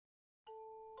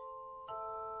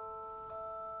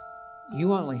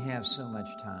You only have so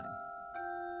much time,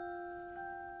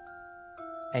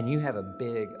 and you have a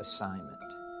big assignment.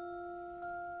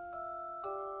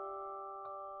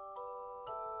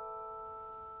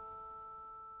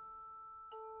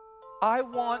 I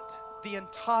want the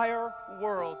entire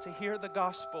world to hear the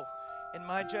gospel in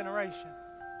my generation.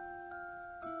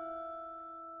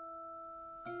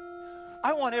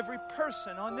 I want every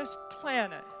person on this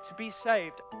planet to be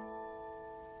saved.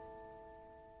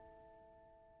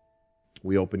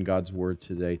 We open God's Word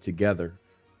today together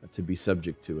to be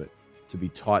subject to it, to be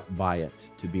taught by it,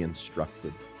 to be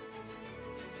instructed.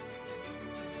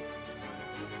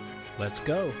 Let's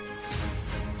go.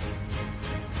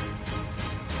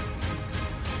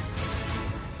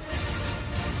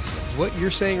 What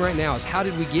you're saying right now is, how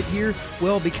did we get here?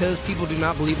 Well, because people do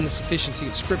not believe in the sufficiency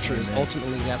of Scripture. Is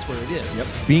ultimately that's where it is. Yep.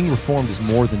 Being Reformed is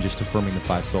more than just affirming the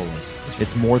five solas.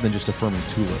 It's more than just affirming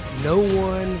Tulip. No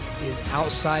one is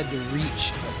outside the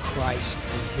reach of Christ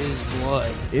and His blood.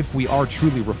 If we are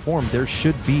truly Reformed, there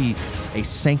should be a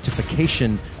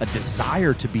sanctification, a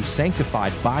desire to be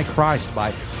sanctified by Christ,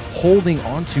 by holding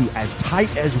on to as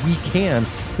tight as we can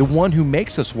the one who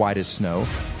makes us white as snow.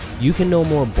 You can no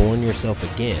more born yourself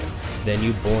again than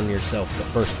you born yourself the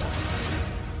first time.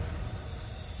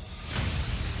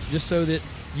 Just so that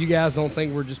you guys don't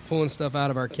think we're just pulling stuff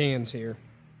out of our cans here.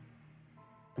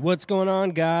 What's going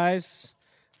on, guys?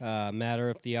 Matter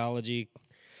of Theology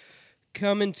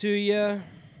coming to you.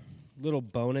 Little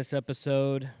bonus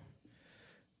episode.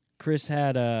 Chris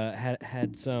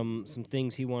had some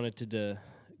things he wanted to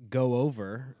go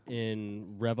over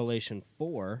in Revelation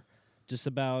 4, just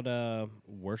about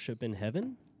worship in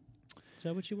heaven. Is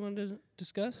that what you wanted to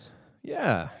discuss?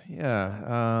 Yeah.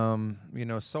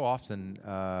 So often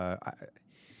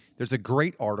there's a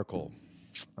great article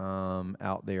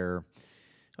out there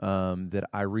that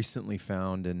I recently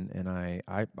found, and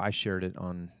I shared it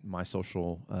on my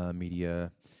social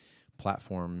media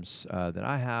platforms that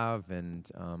I have, and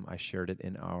I shared it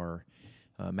in our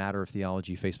Matter of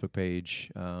Theology Facebook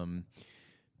page.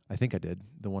 I think I did.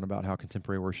 The one about how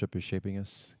contemporary worship is shaping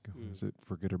us. Is it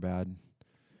for good or bad?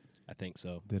 I think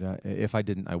so. If I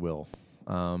didn't, I will.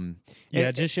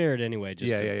 Just share it anyway.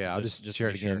 I'll just share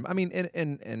it again. Sure. I mean, it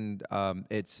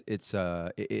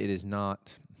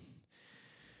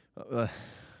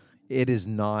is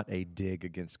not a dig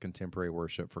against contemporary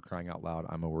worship, for crying out loud.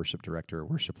 I'm a worship director,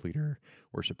 worship leader,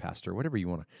 worship pastor, whatever you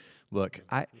want to. Look,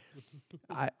 I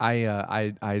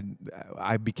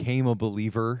became a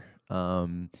believer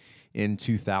in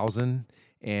 2000.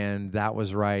 And that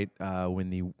was right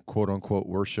when the quote-unquote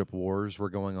worship wars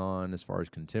were going on, as far as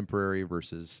contemporary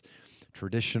versus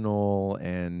traditional.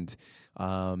 And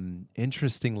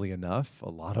interestingly enough, a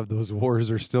lot of those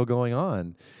wars are still going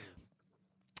on.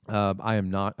 I am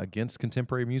not against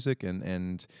contemporary music,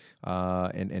 and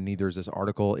neither is this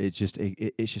article. It's just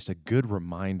a good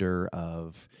reminder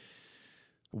of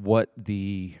what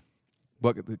the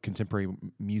contemporary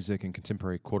music and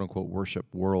contemporary quote-unquote worship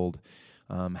world,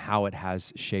 how it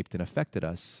has shaped and affected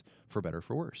us, for better or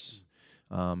for worse.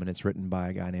 And it's written by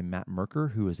a guy named Matt Merker,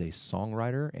 who is a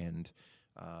songwriter and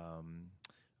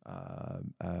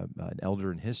an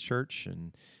elder in his church,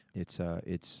 and it's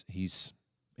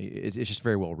just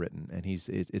very well written, and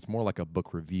it's more like a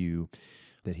book review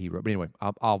that he wrote. But anyway,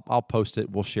 I'll post it.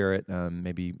 We'll share it.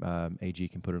 Maybe AG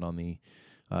can put it on the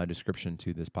description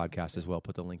to this podcast as well.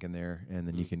 Put the link in there, and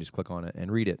then you can just click on it and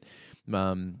read it.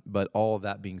 But all of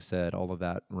that being said, all of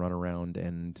that runaround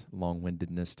and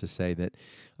long-windedness to say that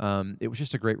it was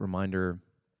just a great reminder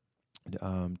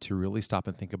to really stop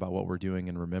and think about what we're doing,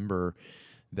 and remember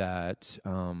that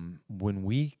when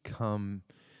we come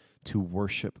to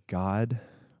worship God,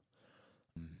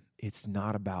 it's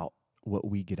not about what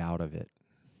we get out of it.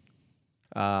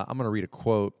 I'm going to read a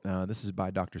quote. This is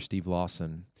by Dr. Steve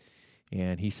Lawson.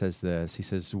 And he says this. He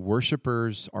says,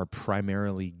 "Worshippers are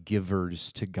primarily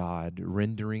givers to God,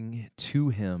 rendering to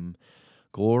Him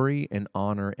glory and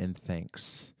honor and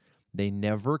thanks. They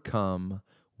never come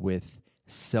with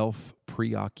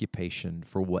self-preoccupation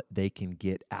for what they can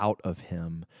get out of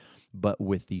Him, but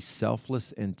with the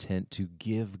selfless intent to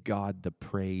give God the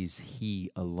praise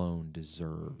He alone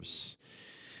deserves."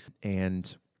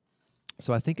 And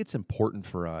so I think it's important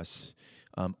for us,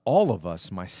 all of us,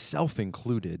 myself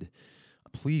included.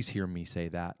 Please hear me say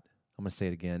that. I'm going to say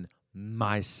it again.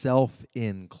 Myself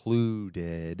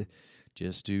included,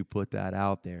 just to put that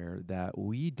out there, that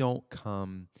we don't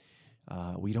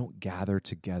gather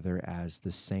together as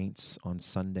the saints on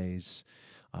Sundays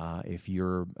If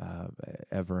you're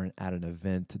ever at an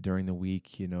event during the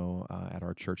week, at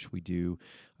our church we do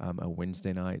a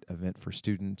Wednesday night event for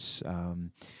students.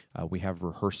 We have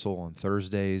rehearsal on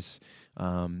Thursdays,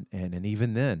 and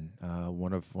even then,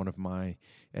 one of my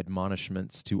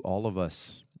admonishments to all of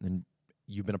us, and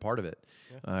you've been a part of it.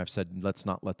 I've said, let's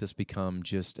not let this become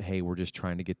just, hey, we're just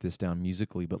trying to get this down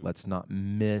musically, but let's not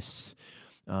miss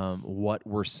what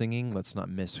we're singing. Let's not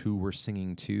miss who we're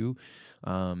singing to,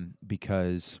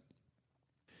 because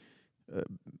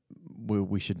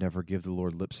we should never give the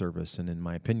Lord lip service. And in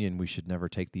my opinion, we should never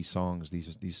take these songs,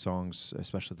 these songs,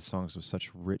 especially the songs with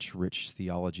such rich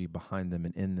theology behind them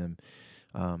and in them,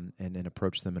 and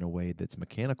approach them in a way that's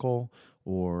mechanical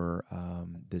or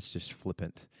that's just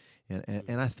flippant.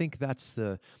 And I think that's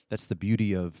the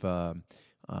beauty of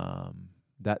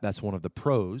that's one of the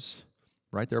pros,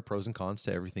 right? There are pros and cons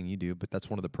to everything you do, but that's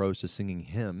one of the pros to singing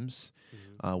hymns,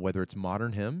 whether it's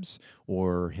modern hymns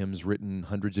or hymns written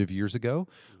hundreds of years ago,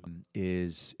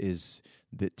 is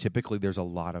that typically there's a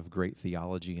lot of great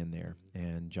theology in there.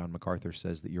 And John MacArthur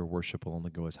says that your worship will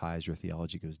only go as high as your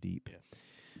theology goes deep.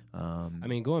 I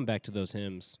mean, going back to those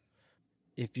hymns,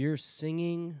 if you're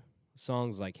singing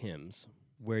songs like hymns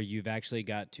where you've actually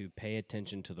got to pay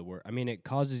attention to the word, I mean, it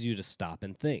causes you to stop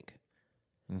and think.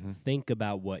 Think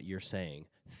about what you're saying.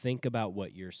 Think about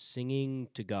what you're singing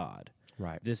to God.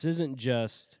 Right. This isn't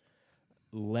just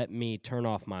let me turn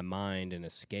off my mind and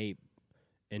escape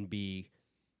and be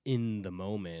in the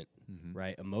moment,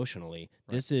 right, emotionally.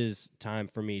 Right. This is time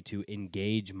for me to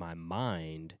engage my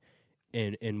mind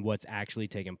in what's actually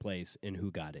taking place in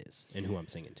who God is and who I'm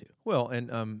singing to. Well, and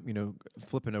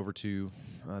flipping over to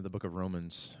the book of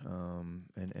Romans,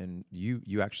 and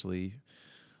you actually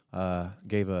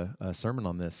gave a sermon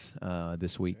on this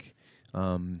this week.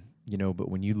 But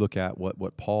when you look at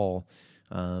what Paul,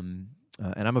 and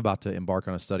I'm about to embark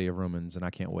on a study of Romans, and I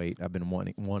can't wait. I've been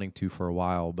wanting to for a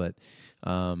while, but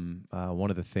one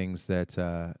of the things that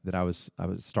I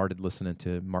started listening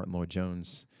to Martin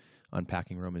Lloyd-Jones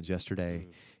unpacking Romans yesterday,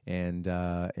 and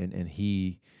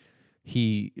he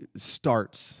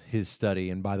starts his study,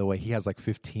 and by the way, he has like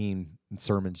 15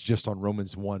 sermons just on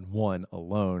Romans 1:1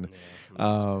 alone,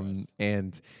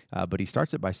 but he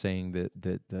starts it by saying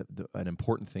that an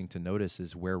important thing to notice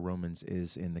is where Romans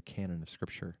is in the canon of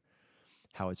Scripture,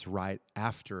 how it's right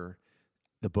after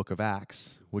the book of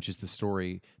Acts, which is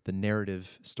the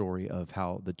narrative story of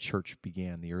how the church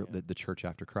began, the church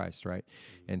after Christ, right?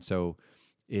 And so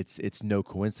it's no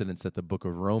coincidence that the book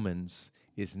of Romans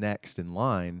is next in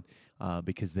line,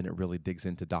 because then it really digs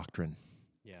into doctrine,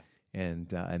 and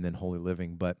then holy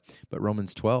living. But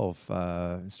Romans 12,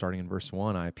 starting in verse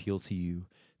 1, I appeal to you,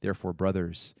 therefore,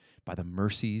 brothers, by the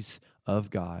mercies of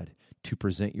God, to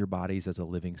present your bodies as a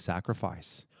living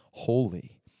sacrifice,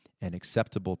 holy and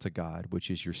acceptable to God, which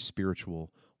is your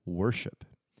spiritual worship.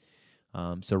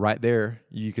 So right there,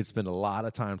 you could spend a lot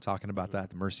of time talking about that,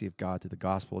 the mercy of God through the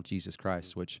gospel of Jesus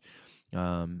Christ, which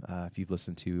if you've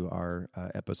listened to our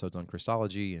episodes on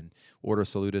Christology and Ordo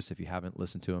Salutis, if you haven't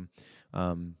listened to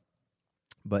them,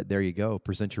 but there you go,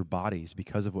 present your bodies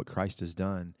because of what Christ has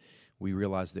done. We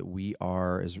realize that we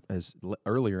are, as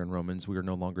earlier in Romans, we are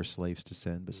no longer slaves to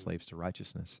sin, but slaves to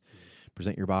righteousness.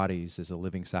 Present your bodies as a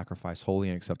living sacrifice, holy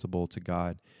and acceptable to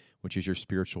God, which is your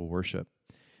spiritual worship.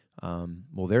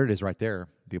 Well, there it is right there.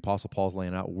 The Apostle Paul's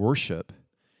laying out worship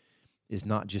is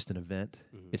not just an event.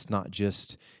 It's not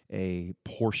just a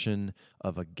portion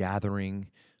of a gathering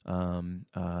of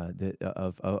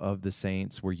the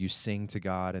saints where you sing to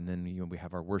God, and then we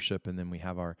have our worship, and then we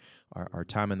have our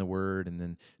time in the Word, and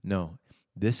then no,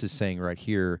 this is saying right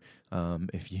here,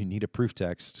 if you need a proof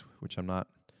text, which I'm not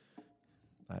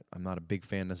a big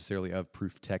fan necessarily of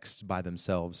proof texts by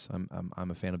themselves.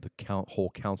 I'm a fan of the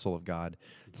whole counsel of God,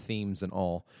 themes and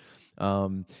all.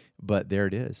 But there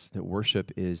it is. That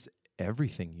worship is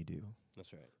everything you do.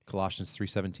 That's right. Colossians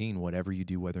 3:17, whatever you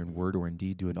do, whether in word or in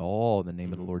deed, do it all in the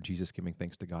name of the Lord Jesus, giving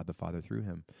thanks to God the Father through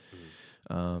him.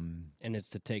 And it's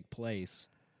to take place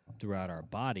throughout our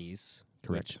bodies.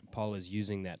 Correct. Which Paul is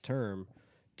using that term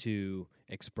to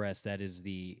express that is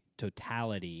the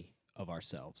totality of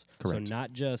ourselves. Correct. So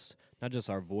not just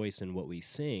our voice and what we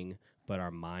sing, but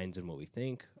our minds and what we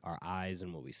think, our eyes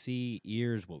and what we see,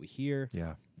 ears, what we hear,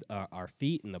 our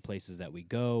feet and the places that we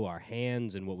go, our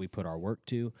hands and what we put our work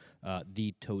to.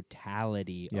 The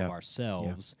totality of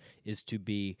ourselves is to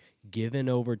be given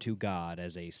over to God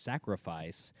as a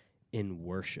sacrifice in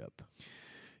worship.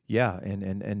 Yeah,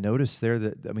 and notice there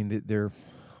that there.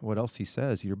 What else he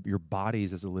says? Your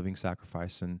bodies as a living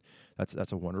sacrifice, and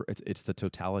that's a wonder. It's the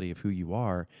totality of who you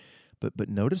are, but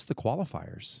notice the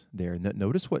qualifiers there.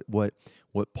 Notice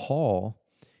what Paul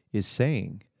is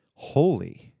saying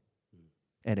holy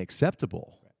and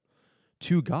acceptable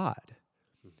to God,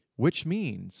 which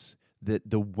means that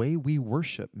the way we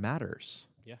worship matters.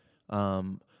 Yeah.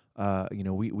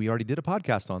 We already did a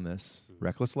podcast on this.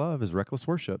 Reckless love is reckless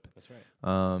worship. That's right.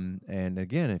 And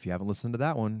again, if you haven't listened to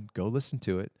that one, go listen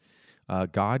to it.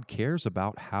 God cares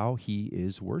about how he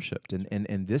is worshipped.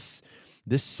 And this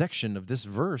section of this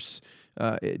verse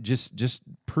it just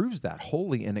proves that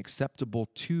holy and acceptable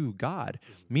to God,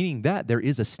 meaning that there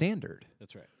is a standard.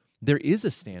 That's right. There is a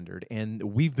standard, and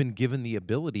we've been given the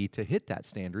ability to hit that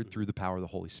standard through the power of the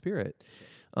Holy Spirit.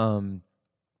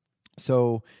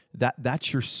 So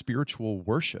that's your spiritual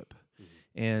worship.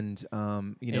 And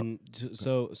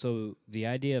so the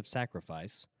idea of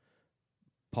sacrifice,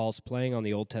 Paul's playing on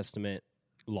the Old Testament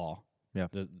law, Yeah.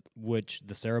 which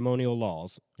the ceremonial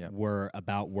laws Yeah. were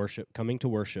about worship, coming to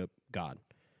worship God.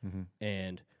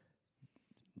 And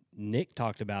Nick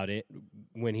talked about it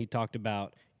when he talked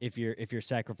about if your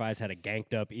sacrifice had a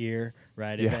ganked up ear,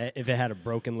 right? If it had a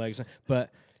broken leg,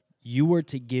 but you were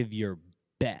to give your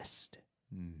best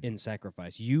in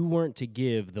sacrifice. You weren't to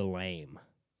give the lame.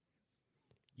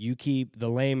 You keep the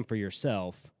lame for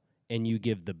yourself, and you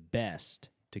give the best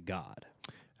to God.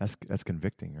 That's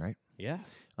convicting, right? Yeah.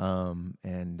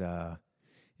 And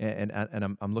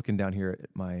I'm looking down here at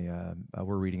my.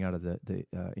 We're reading out of the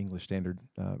English Standard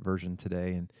Version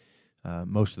today, and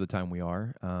most of the time we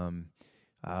are.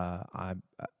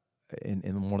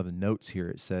 In one of the notes here,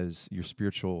 it says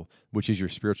which is your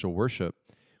spiritual worship,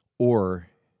 or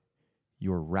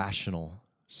your rational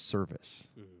service.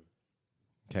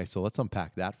 Okay, so let's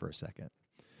unpack that for a second.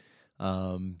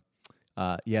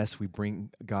 Yes, we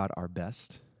bring God our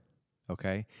best.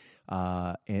 Okay,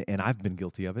 and I've been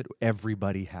guilty of it.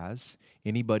 Everybody has.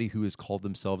 Anybody who has called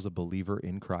themselves a believer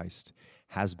in Christ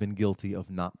has been guilty of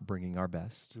not bringing our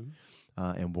best.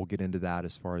 And we'll get into that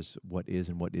as far as what is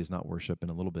and what is not worship in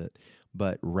a little bit.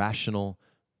 But rational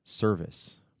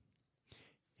service,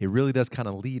 it really does kind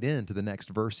of lead into the next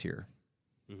verse here.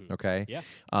 Okay? Yeah.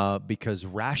 Because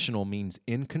rational means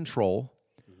in control,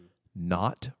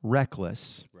 not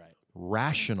reckless. Right.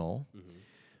 Rational.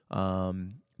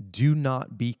 Do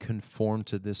not be conformed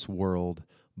to this world,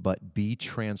 but be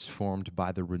transformed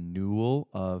by the renewal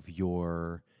of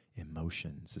your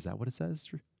emotions. Is that what it says?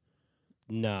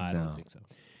 No, I don't think so.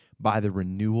 By the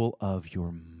renewal of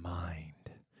your mind,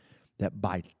 that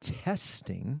by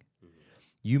testing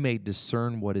you may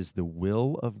discern what is the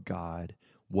will of God,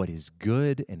 what is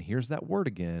good, and here's that word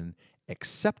again,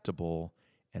 acceptable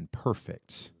and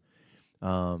perfect.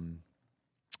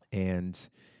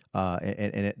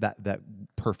 That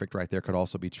perfect right there could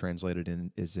also be translated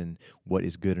in what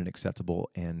is good and acceptable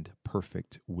and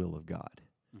perfect will of God.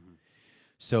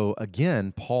 So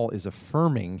again, Paul is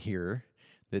affirming here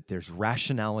that there's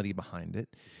rationality behind it,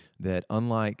 that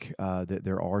unlike that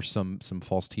there are some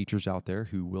false teachers out there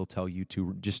who will tell you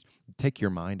to just take your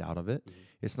mind out of it.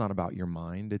 It's not about your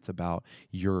mind. It's about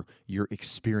your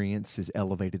experience is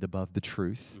elevated above the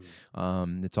truth.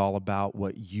 It's all about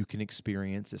what you can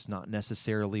experience. It's not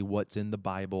necessarily what's in the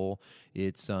Bible.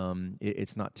 It's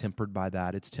not tempered by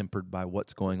that. It's tempered by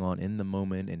what's going on in the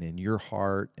moment and in your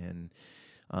heart. And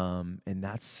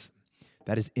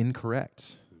that is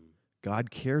incorrect. God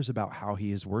cares about how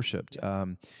he is worshipped.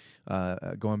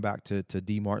 Going back to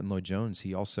D. Martin Lloyd-Jones,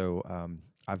 he also,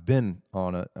 I've been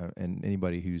on and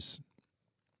anybody who's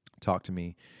talked to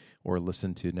me or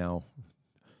listened to now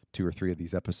 2 or 3 of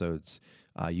these episodes,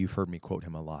 you've heard me quote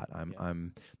him a lot.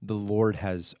 The Lord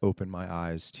has opened my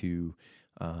eyes to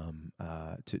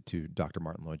Dr.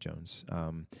 Martin Lloyd-Jones.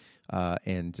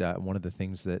 And one of the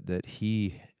things that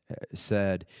he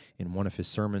said in one of his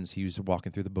sermons, he was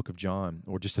walking through the book of John,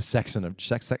 or just a section of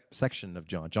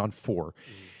John 4.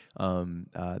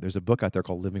 There's a book out there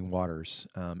called Living Waters,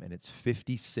 and it's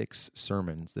 56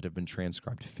 sermons that have been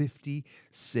transcribed.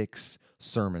 56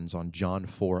 sermons on John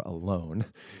 4 alone.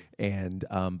 And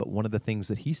but one of the things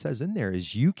that he says in there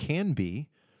is you can be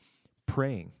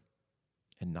praying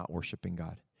and not worshiping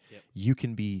God. Yep. You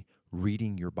can be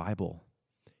reading your Bible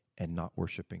and not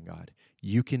worshiping God.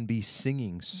 You can be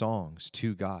singing songs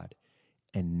to God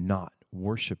and not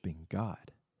worshiping God.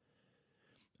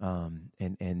 And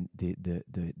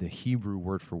the Hebrew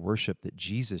word for worship that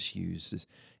Jesus uses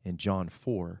in John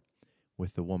 4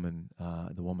 with the woman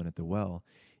at the well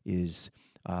is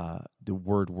the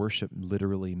word worship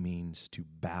literally means to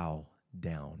bow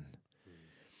down.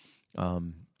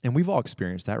 And we've all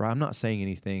experienced that, right? I'm not saying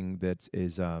anything that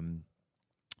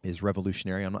is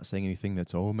revolutionary. I'm not saying anything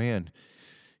that's, oh man,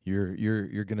 you're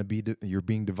going to be you're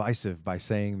being divisive by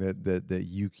saying that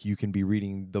you can be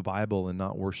reading the Bible and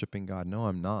not worshiping God. No,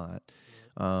 I'm not.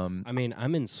 I mean,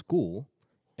 I'm in school,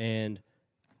 and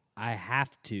I have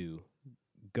to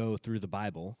go through the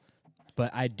Bible,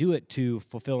 but I do it to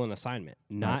fulfill an assignment,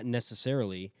 not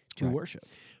necessarily to worship.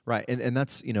 Right, and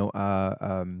that's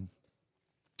and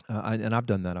I've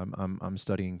done that. I'm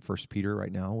studying First Peter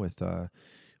right now with a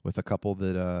couple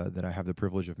that I have the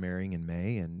privilege of marrying in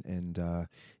May, and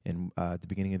at the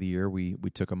beginning of the year we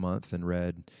took a month and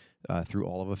read through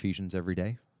all of Ephesians every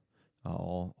day,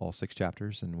 all 6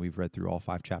 chapters, and we've read through all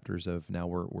 5 chapters of now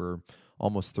we're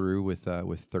almost through with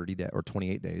 30 or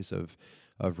 28 days of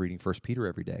reading First Peter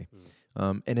every day.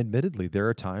 And admittedly, there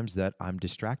are times that I'm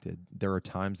distracted. There are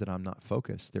times that I'm not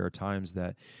focused. There are times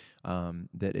that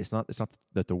that it's not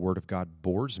that the Word of God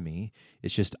bores me.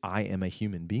 It's just I am a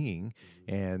human being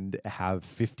and have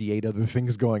 58 other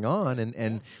things going on,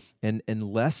 and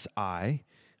unless I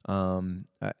am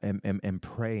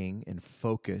praying and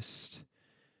focused,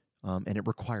 and it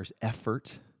requires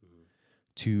effort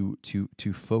to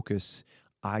focus.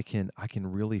 I can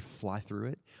really fly through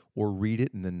it or read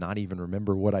it and then not even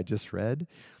remember what I just read.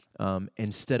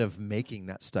 Instead of making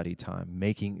that study time,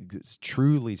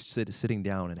 truly sitting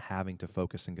down and having to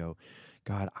focus and go,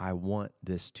 God, I want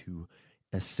this to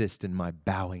assist in my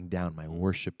bowing down, my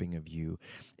worshiping of you.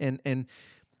 And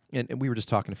we were just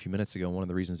talking a few minutes ago. One of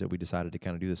the reasons that we decided to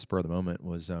kind of do this spur of the moment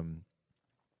was, I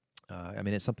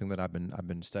mean, it's something that I've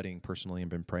been studying personally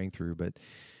and been praying through, but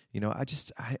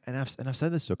I've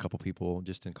said this to a couple people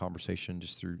just in conversation,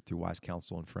 just through wise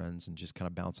counsel and friends, and just kind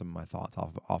of bouncing my thoughts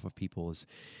off of people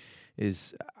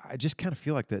is I just kind of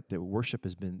feel like that worship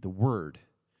has been the word,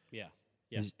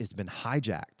 it's been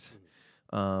hijacked,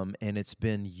 and it's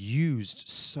been used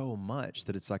so much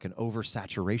that it's like an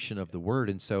oversaturation of the word,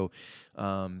 and so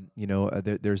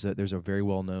there's a very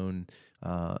well known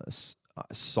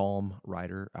psalm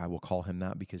writer. I will call him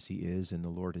that because he is, and the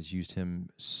Lord has used him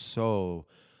so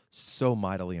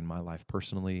mightily in my life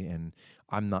personally, and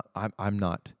I am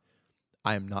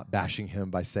not bashing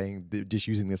him by saying, just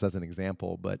using this as an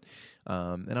example, but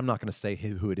and I'm not going to say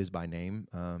who it is by name,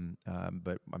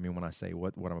 but I mean, when I say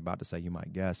what I'm about to say, you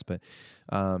might guess, but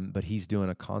he's doing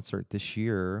a concert this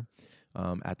year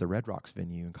at the Red Rocks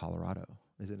venue in Colorado.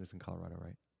 It's in Colorado,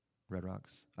 right? Red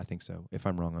Rocks? I think so. If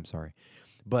I'm wrong, I'm sorry.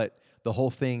 But the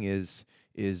whole thing is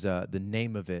the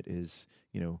name of it is,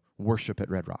 Worship at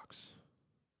Red Rocks.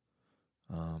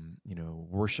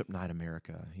 Worship Night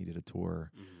America. He did a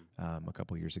tour a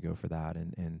couple years ago for that,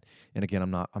 and again,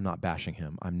 I'm not bashing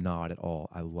him. I'm not at all.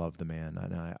 I love the man,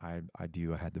 and I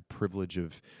do. I had the privilege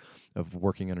of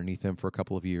working underneath him for a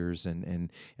couple of years,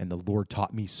 and the Lord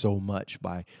taught me so much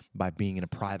by being in a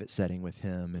private setting with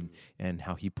him, and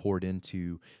how he poured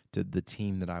into the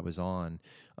team that I was on.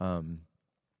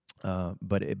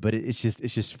 But it's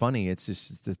just funny. It's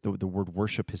just that the word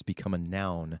worship has become a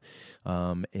noun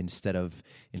instead of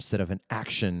an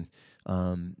action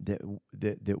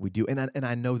that we do. And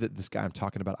I know that this guy I'm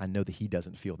talking about, I know that he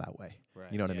doesn't feel that way. Right.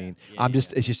 You know what I mean?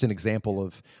 It's just an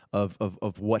example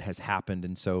of what has happened.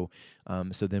 And so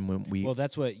then when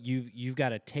that's what you've got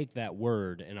to take that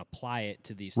word and apply it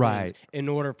to these right. things in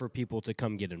order for people to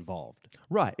come get involved.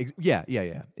 Right. Yeah.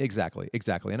 Exactly.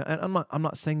 And I'm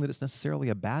not saying that it's necessarily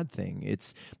a bad thing.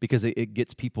 It's because it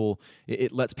gets people,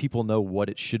 it lets people know what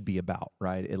it should be about,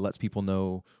 right? It lets people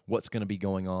know what's going to be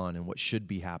going on and what should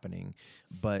be happening.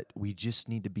 But we just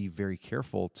need to be very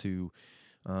careful to,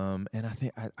 and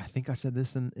I think I said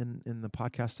this in the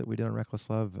podcast that we did on Reckless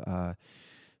Love,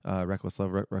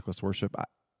 Reckless Worship.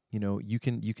 You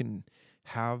can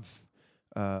have,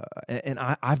 and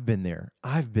I've been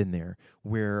there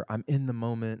where I'm in the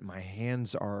moment, my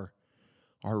hands are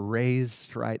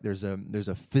raised, right? There's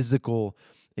a physical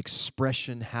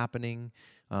expression happening,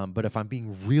 but if I'm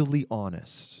being really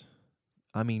honest,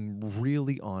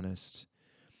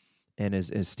 and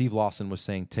as Steve Lawson was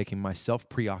saying, taking my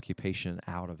self-preoccupation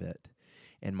out of it,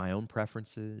 and my own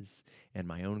preferences, and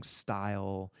my own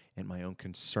style, and my own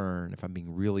concern, if I'm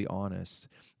being really honest,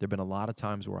 there have been a lot of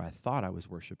times where I thought I was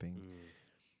worshiping,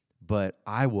 but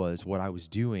what I was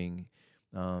doing,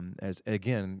 as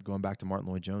again, going back to Martin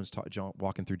Lloyd-Jones,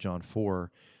 walking through John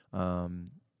 4,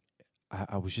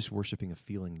 I was just worshiping a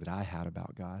feeling that I had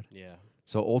about God. Yeah.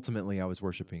 So ultimately, I was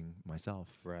worshiping myself.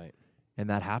 Right. And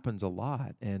that happens a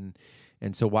lot, and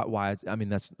so why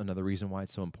that's another reason why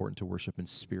it's so important to worship in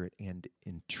spirit and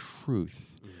in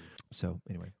truth. So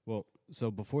anyway,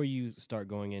 so before you start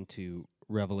going into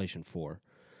Revelation 4,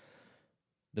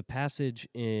 the passage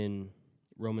in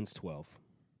Romans 12,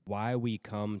 why we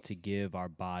come to give our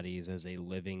bodies as a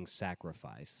living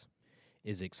sacrifice,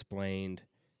 is explained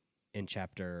in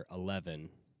chapter 11,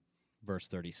 verse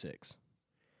 36,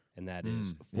 and that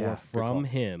is, for from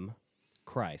him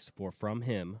Christ, for from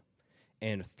him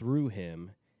and through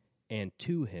him and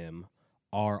to him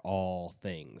are all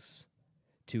things.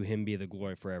 To him be the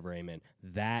glory forever. Amen.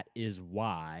 That is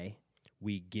why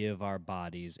we give our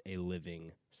bodies a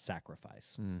living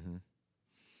sacrifice. Mm-hmm.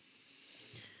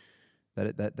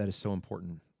 That is so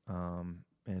important. I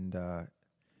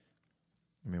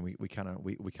mean, we kind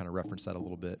of referenced that a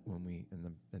little bit when we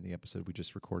in the episode we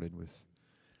just recorded with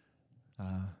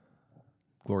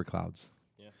Glory Clouds.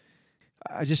 Yeah.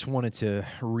 I just wanted to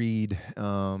read,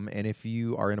 and if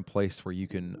you are in a place where you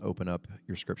can open up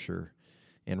your scripture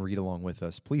and read along with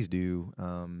us, please do.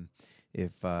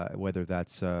 If whether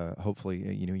that's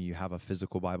hopefully you have a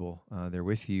physical Bible there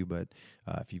with you, but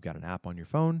if you've got an app on your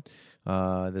phone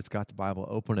that's got the Bible,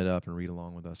 open it up and read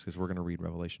along with us because we're going to read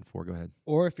Revelation 4. Go ahead.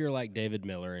 Or if you're like David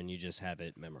Miller and you just have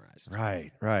it memorized.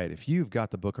 Right. If you've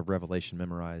got the book of Revelation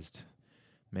memorized,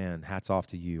 man, hats off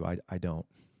to you. I don't.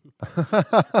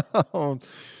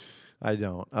 I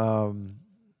don't.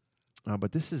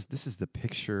 But this is the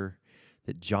picture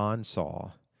that John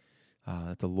saw.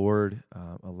 That the Lord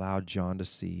allowed John to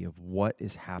see of what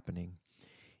is happening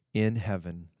in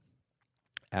heaven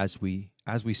as we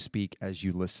speak, as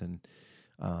you listen,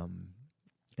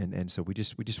 and so we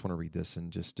just want to read this and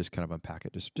just kind of unpack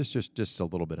it, just a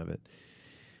little bit of it.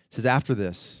 It says, after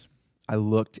this, I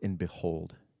looked and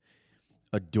behold,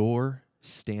 a door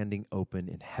standing open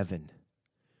in heaven,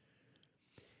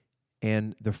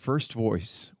 and the first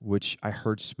voice which I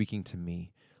heard speaking to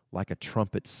me like a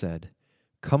trumpet said,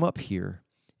 come up here,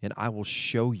 and I will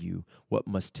show you what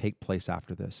must take place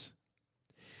after this.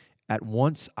 At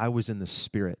once I was in the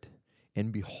Spirit,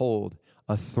 and behold,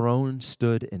 a throne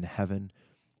stood in heaven,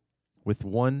 with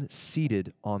one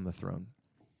seated on the throne.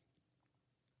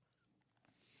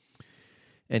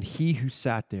 And he who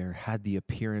sat there had the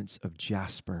appearance of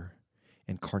jasper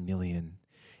and carnelian,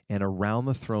 and around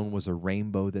the throne was a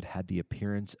rainbow that had the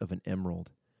appearance of an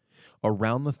emerald.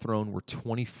 Around the throne were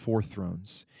 24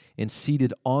 thrones, and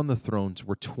seated on the thrones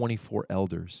were 24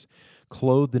 elders,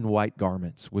 clothed in white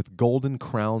garments, with golden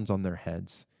crowns on their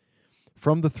heads.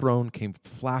 From the throne came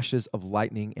flashes of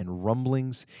lightning and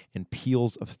rumblings and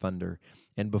peals of thunder,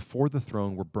 and before the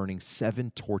throne were burning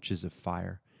 7 torches of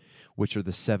fire, which are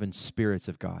the 7 spirits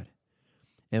of God.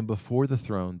 And before the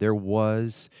throne there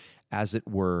was, as it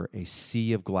were, a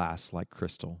sea of glass like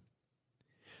crystal.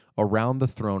 Around the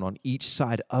throne, on each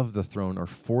side of the throne, are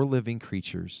 4 living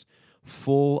creatures,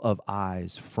 full of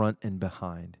eyes, front and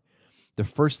behind. The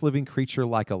first living creature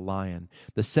like a lion,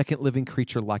 the second living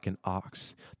creature like an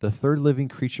ox, the third living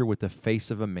creature with the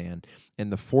face of a man, and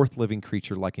the fourth living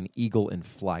creature like an eagle in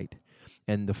flight.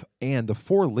 And the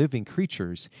 4 living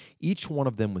creatures, each one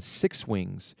of them with 6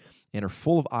 wings, and are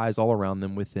full of eyes all around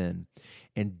them within.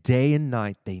 And day and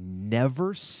night they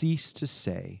never cease to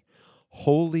say,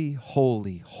 holy,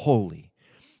 holy, holy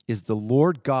is the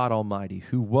Lord God Almighty,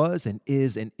 who was and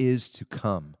is to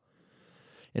come.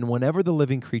 And whenever the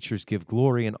living creatures give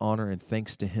glory and honor and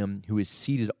thanks to him who is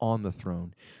seated on the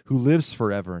throne, who lives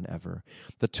forever and ever,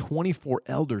 the 24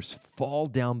 elders fall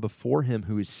down before him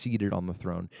who is seated on the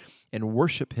throne and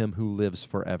worship him who lives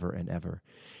forever and ever.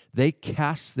 They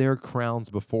cast their crowns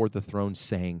before the throne,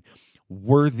 saying,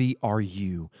 worthy are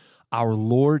you, our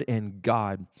Lord and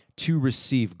God, to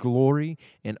receive glory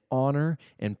and honor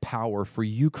and power, for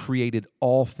you created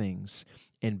all things,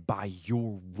 and by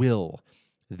your will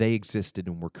they existed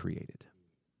and were created.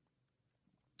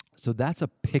 So that's a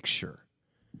picture.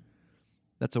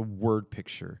 That's a word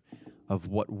picture of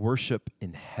what worship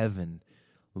in heaven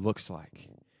looks like.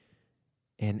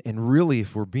 And really,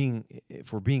 if we're being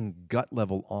gut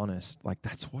level honest, like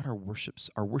that's what our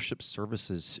worship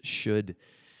services should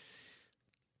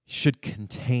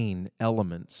contain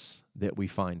elements that we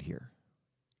find here.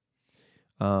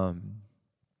 And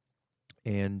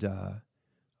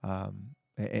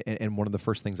one of the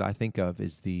first things I think of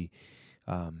is the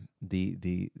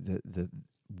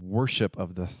worship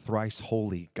of the thrice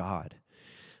holy God.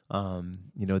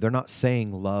 They're not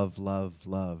saying love, love,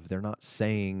 love. They're not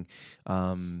saying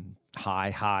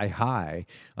high, high, high.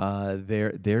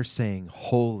 They're saying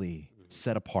holy,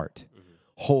 set apart.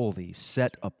 Holy,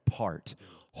 set apart.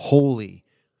 Holy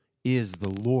is the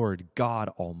Lord God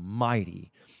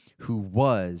Almighty, who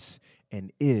was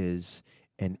and is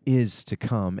to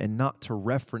come. And not to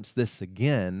reference this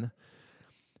again,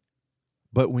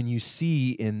 but when you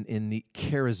see in the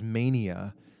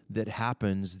charismania that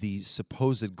happens, the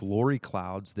supposed glory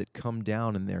clouds that come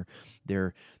down, and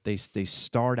they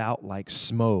start out like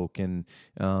smoke. And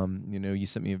you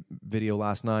sent me a video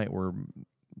last night where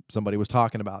somebody was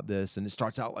talking about this, and it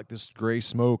starts out like this gray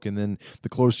smoke, and then the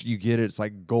closer you get it, it's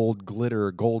like gold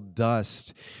glitter, gold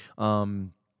dust.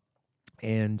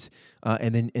 and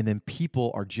then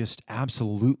people are just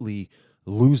absolutely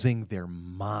losing their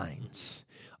minds,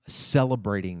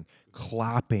 celebrating,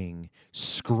 clapping,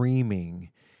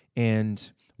 screaming.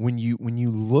 And when you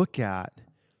look at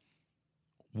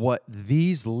what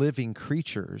these living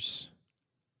creatures,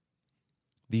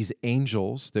 these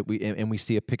angels that we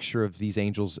see a picture of these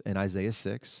angels in Isaiah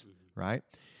 6, right?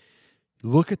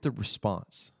 Look at the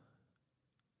response.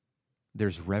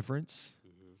 There's reverence.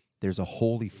 There's a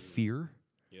holy fear.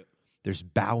 Yep. There's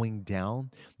bowing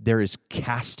down. There is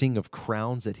casting of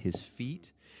crowns at his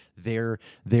feet. There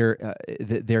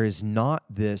is not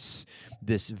this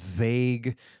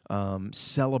vague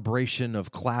celebration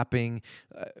of clapping.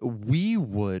 We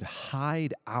would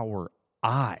hide our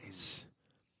eyes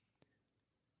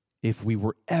if we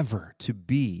were ever to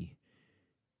be,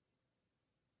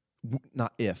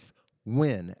 not if,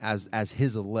 when, as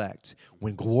his elect,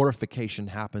 when glorification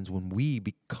happens, when we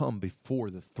become before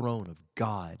the throne of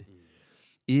God,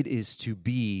 it is to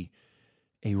be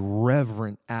a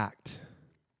reverent act.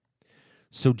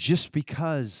 So just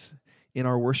because in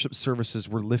our worship services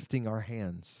we're lifting our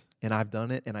hands, and I've done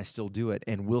it and I still do it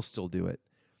and will still do it,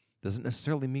 doesn't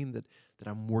necessarily mean that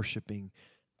I'm worshiping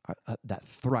that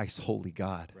thrice holy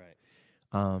God.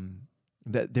 Right.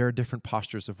 That there are different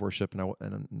postures of worship, and I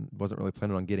wasn't really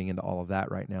planning on getting into all of that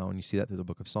right now. And you see that through the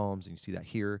book of Psalms, and you see that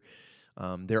here.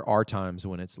 There are times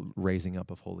when it's raising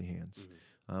up of holy hands,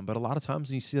 but a lot of times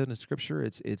when you see that in Scripture,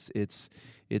 it's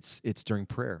during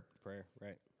prayer. Prayer,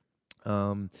 right?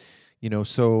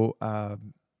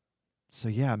 So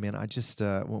yeah, man. I just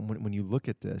when you look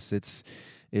at this, it's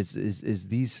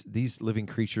these living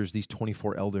creatures, these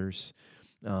 24 elders.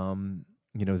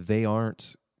 They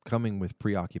aren't coming with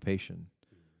preoccupation.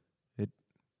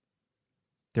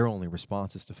 Their only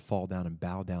response is to fall down and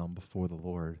bow down before the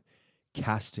Lord,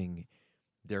 casting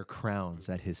their crowns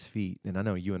at his feet. And I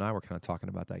know you and I were kind of talking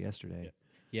about that yesterday.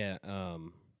 Yeah.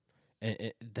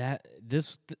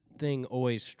 This thing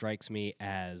always strikes me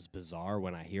as bizarre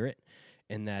when I hear it,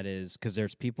 and that is because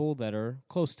there's people that are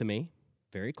close to me,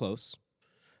 very close,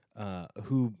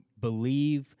 who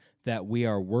believe that we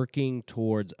are working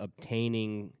towards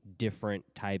obtaining different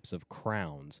types of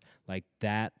crowns. Like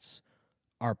that's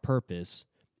our purpose,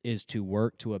 is to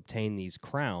work to obtain these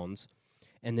crowns.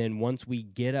 And then once we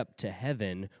get up to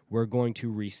heaven, we're going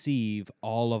to receive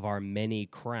all of our many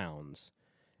crowns.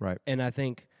 Right. And I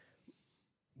think,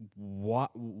 why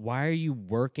are you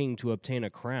working to obtain a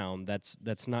crown?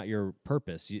 That's not your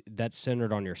purpose. That's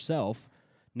centered on yourself.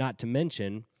 Not to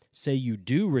mention, say you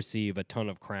do receive a ton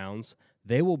of crowns,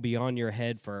 they will be on your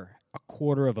head for a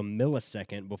quarter of a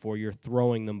millisecond before you're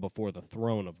throwing them before the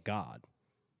throne of God.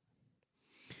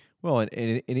 Well, and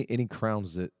any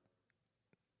crowns that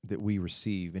we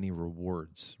receive, any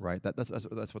rewards, right? That's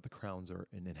what the crowns are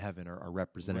in heaven are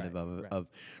representative of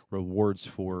rewards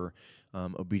for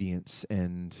obedience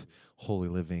and holy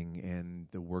living and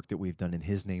the work that we've done in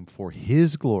His name for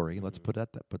His glory. Let's put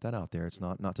that out there. It's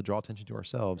not to draw attention to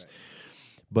ourselves. Right.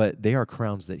 But they are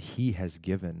crowns that He has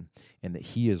given and that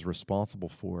He is responsible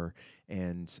for,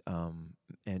 and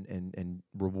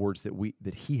rewards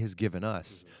that He has given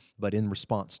us. But in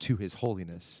response to His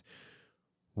holiness,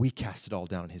 we cast it all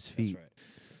down at His feet. That's right.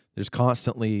 There's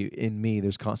constantly in me.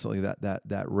 There's constantly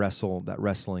that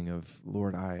wrestling of,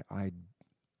 Lord, I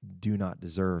do not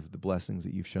deserve the blessings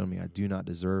that you've shown me. I do not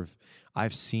deserve.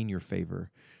 I've seen your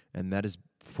favor, and that is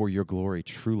for your glory,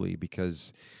 truly,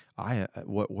 because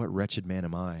what wretched man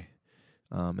am I?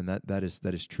 And that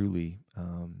is truly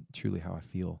how I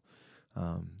feel.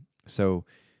 So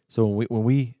when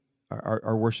we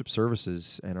our worship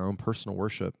services and our own personal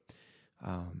worship,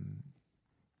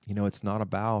 it's not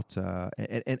about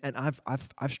and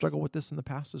I've struggled with this in the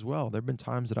past as well. There've been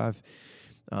times that I've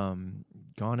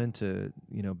gone into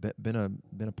been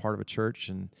a part of a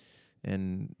church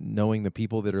and knowing the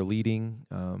people that are leading,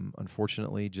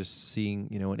 unfortunately, just seeing,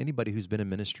 and anybody who's been in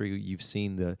ministry, you've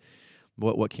seen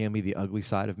what can be the ugly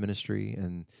side of ministry,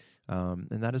 and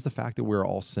that is the fact that we're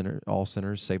all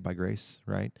sinners saved by grace,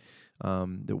 right?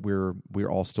 That we're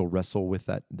all still wrestle with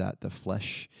that the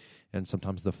flesh, and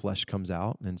sometimes the flesh comes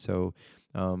out, and so.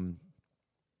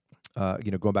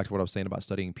 Going back to what I was saying about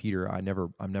studying Peter, I'm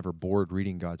never bored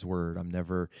reading God's word. I'm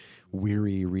never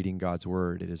weary reading God's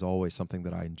word. It is always something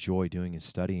that I enjoy doing and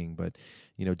studying. But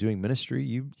doing ministry,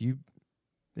 you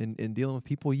in dealing with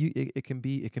people, it can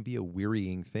be a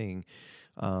wearying thing.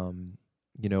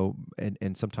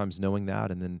 and sometimes knowing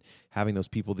that, and then having those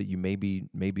people that you may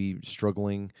be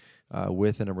struggling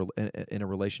with in a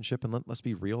relationship. And let's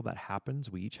be real, that happens.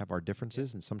 We each have our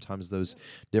differences, and sometimes those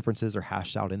differences are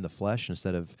hashed out in the flesh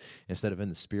instead of in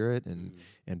the spirit and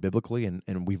biblically.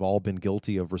 And we've all been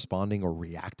guilty of responding or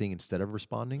reacting instead of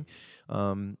responding.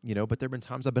 But there've been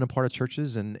times I've been a part of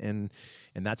churches and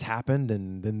that's happened,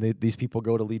 and then these people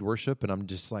go to lead worship, and I'm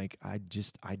just like, I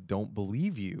don't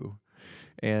believe you.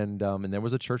 And there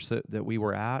was a church that we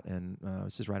were at, and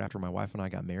this is right after my wife and I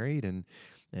got married,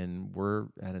 and we're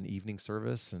at an evening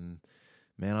service, and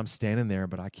man, I'm standing there,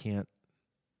 but I can't,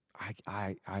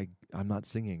 I'm not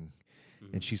singing.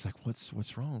 Mm-hmm. And she's like,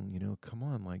 what's wrong? Come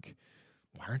on, like,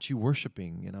 why aren't you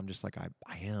worshiping? And I'm just like,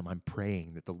 I'm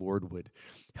praying that the Lord would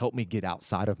help me get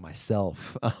outside of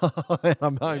myself. And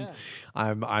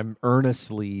I'm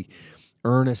earnestly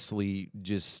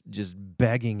just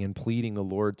begging and pleading the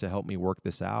Lord to help me work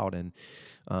this out. And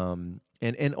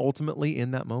ultimately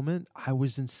in that moment, I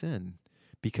was in sin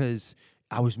because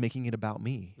I was making it about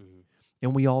me. Mm-hmm.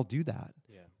 And we all do that.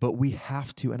 Yeah. But we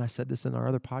have to, and I said this in our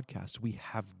other podcast, we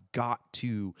have got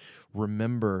to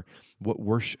remember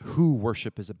who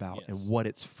worship is about, yes, and what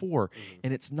it's for. Mm-hmm.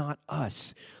 And it's not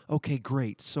us. Okay,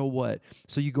 great. So what?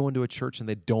 So you go into a church and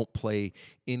they don't play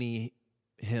any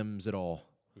hymns at all.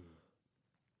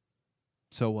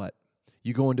 So what?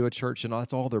 You go into a church and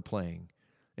that's all they're playing,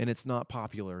 and it's not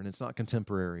popular and it's not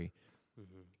contemporary.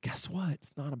 Mm-hmm. Guess what?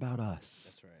 It's not about us.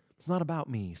 That's right. It's not about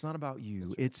me. It's not about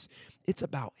you. Right. It's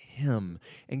about Him,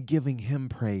 and giving Him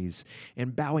praise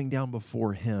and bowing down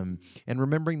before Him and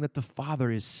remembering that the Father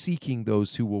is seeking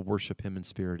those who will worship Him in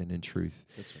spirit and in truth.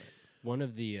 That's right. One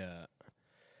of the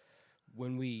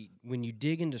when you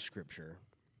dig into Scripture,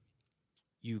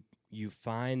 you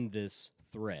find this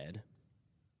thread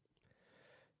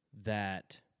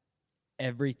that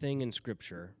everything in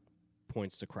Scripture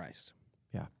points to Christ.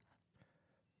 Yeah.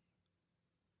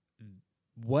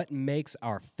 What makes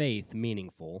our faith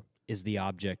meaningful is the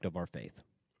object of our faith.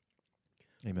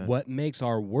 Amen. What makes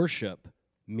our worship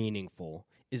meaningful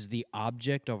is the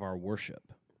object of our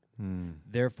worship.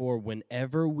 Therefore,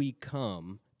 whenever we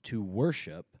come to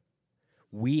worship,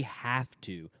 we have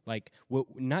to,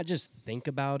 not just think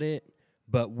about it,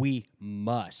 but we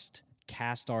must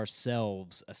cast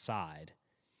ourselves aside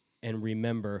and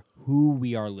remember who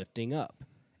we are lifting up.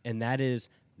 And that is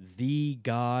the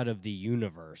God of the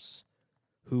universe,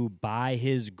 who by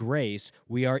His grace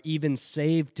we are even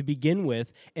saved to begin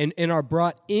with, and are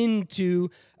brought into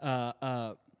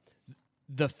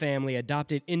the family,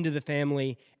 adopted into the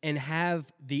family, and have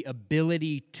the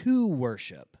ability to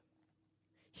worship.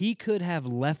 He could have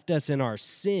left us in our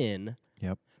sin,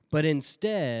 yep, but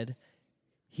instead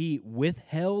He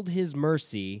withheld His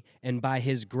mercy, and by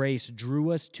His grace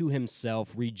drew us to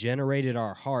Himself, regenerated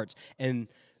our hearts, and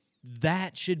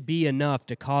that should be enough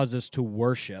to cause us to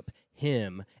worship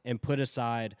Him and put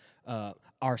aside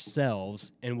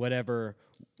ourselves and whatever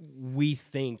we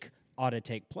think ought to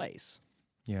take place.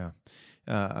 Yeah.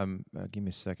 Give me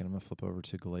a second. I'm going to flip over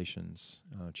to Galatians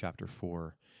chapter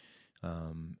 4.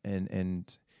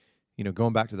 And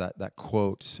going back to that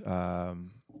quote,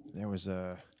 there was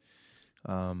a...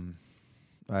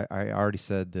 I already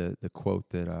said the quote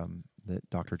that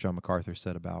Dr. John MacArthur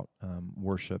said about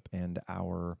worship and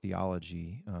our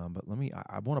theology, but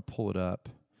I want to pull it up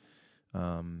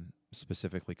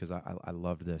specifically because I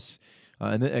loved this.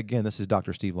 And then, again, this is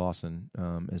Dr. Steve Lawson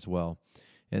as well,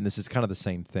 and this is kind of the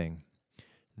same thing.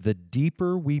 The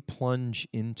deeper we plunge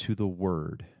into the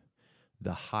Word,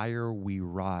 the higher we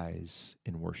rise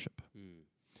in worship.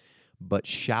 But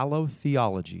shallow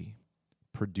theology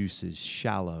produces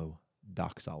shallow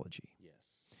doxology. Yes.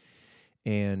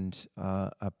 And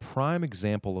a prime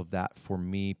example of that for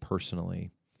me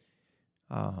personally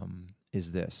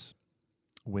is this.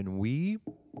 When we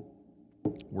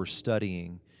were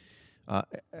studying, and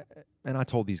I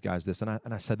told these guys this, and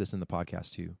I said this in the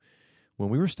podcast too, when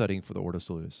we were studying for the Ordo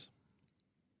Salutis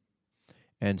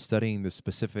and studying the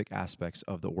specific aspects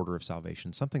of the order of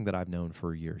salvation, something that I've known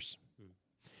for years.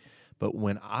 But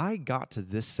when I got to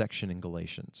this section in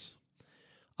Galatians,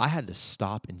 I had to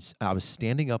stop, and I was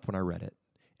standing up when I read it,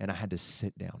 and I had to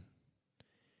sit down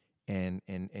and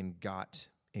got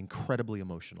incredibly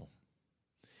emotional.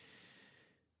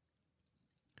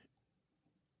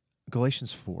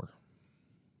 Galatians 4.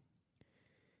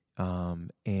 I'm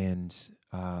going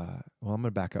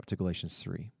to back up to Galatians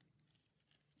 3.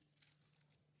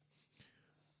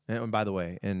 And by the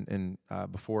way,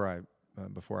 before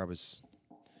I was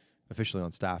officially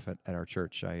on staff at our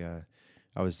church, I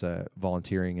was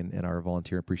volunteering in our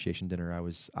volunteer appreciation dinner. I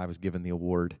was given the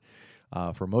award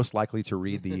for most likely to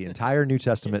read the entire New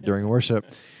Testament during worship.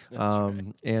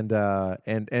 And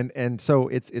so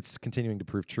it's continuing to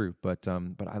prove true. But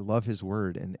I love His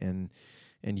Word,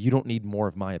 and you don't need more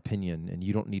of my opinion, and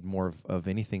you don't need more of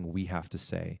anything we have to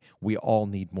say. We all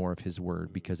need more of His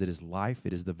Word because it is life.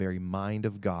 It is the very mind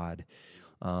of God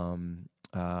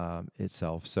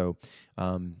itself. So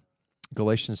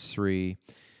Galatians 3,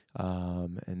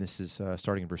 and this is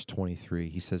starting in verse 23.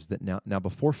 He says that now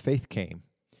before faith came,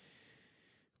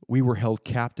 we were held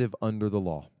captive under the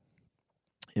law,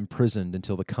 imprisoned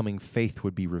until the coming faith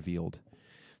would be revealed.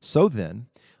 So then,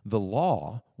 the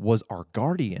law was our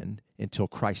guardian until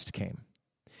Christ came,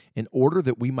 in order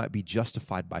that we might be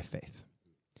justified by faith.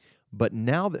 But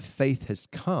now that faith has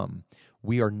come,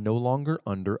 we are no longer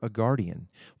under a guardian.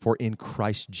 For in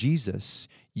Christ Jesus,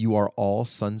 you are all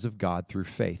sons of God through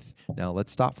faith. Now,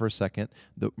 let's stop for a second.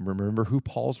 Remember who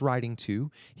Paul's writing to.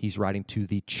 He's writing to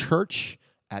the church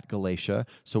at Galatia.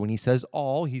 So when he says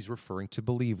all, he's referring to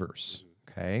believers.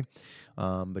 Okay?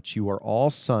 But you are all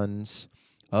sons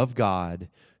of God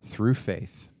through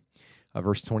faith.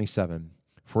 Verse 27,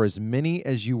 for as many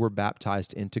as you were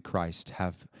baptized into Christ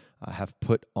have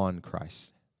put on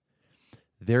Christ.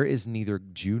 There is neither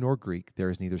Jew nor Greek, there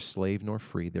is neither slave nor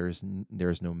free, there is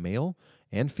no male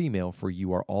and female, for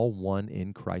you are all one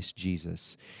in Christ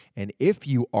Jesus. And if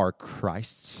you are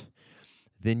Christ's,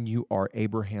 then you are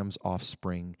Abraham's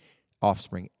offspring,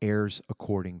 heirs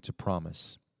according to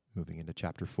promise. Moving into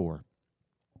chapter 4.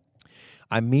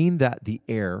 I mean that the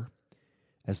heir,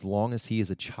 as long as he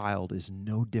is a child, is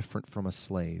no different from a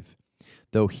slave,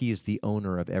 though he is the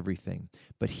owner of everything.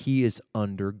 But he is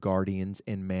under guardians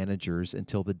and managers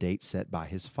until the date set by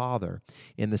his father.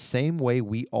 In the same way,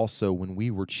 we also, when we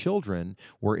were children,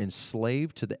 were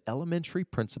enslaved to the elementary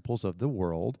principles of the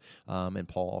world. And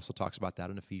Paul also talks about that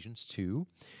in Ephesians 2.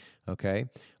 Okay?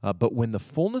 But when the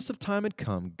fullness of time had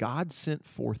come, God sent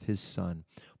forth his Son,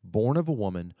 born of a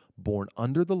woman, born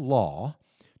under the law,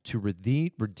 to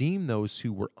redeem those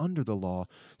who were under the law,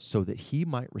 so that he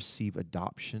might receive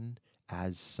adoption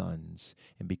as sons.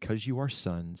 And because you are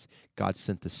sons, God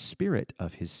sent the Spirit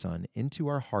of his Son into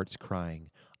our hearts, crying,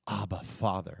 Abba,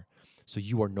 Father. So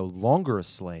you are no longer a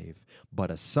slave, but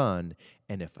a son,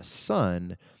 and if a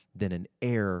son, then an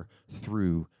heir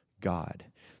through God.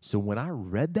 So when I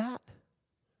read that,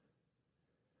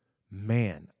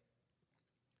 man,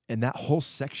 and that whole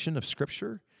section of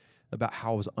Scripture about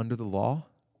how I was under the law,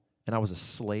 and I was a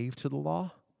slave to the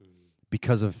law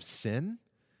because of sin.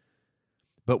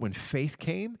 But when faith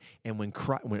came, and when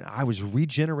I was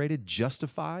regenerated,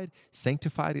 justified,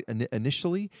 sanctified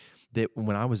initially, that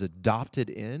when I was adopted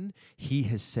in, he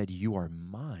has said, you are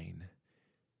mine,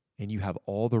 and you have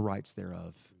all the rights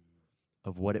thereof,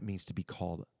 of what it means to be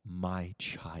called my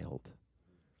child.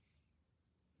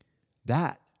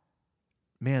 That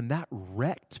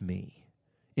wrecked me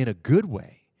in a good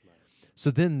way. So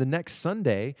then the next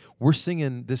Sunday, we're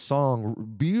singing this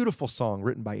song, beautiful song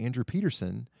written by Andrew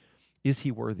Peterson, Is He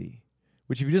Worthy?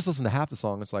 Which if you just listen to half the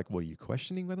song, it's like, what, are you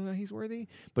questioning whether or not he's worthy?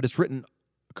 But it's written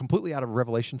completely out of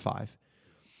Revelation 5.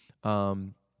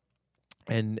 And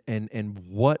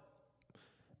what,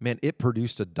 man, it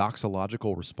produced a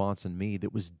doxological response in me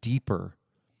that was deeper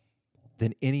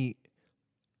than any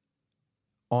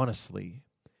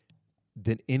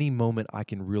moment I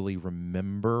can really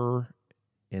remember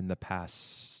in the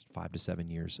past 5 to 7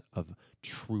 years of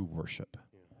true worship,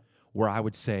 where I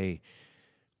would say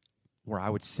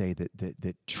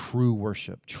that true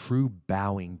worship, true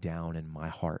bowing down in my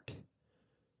heart,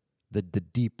 the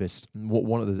deepest,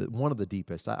 one of the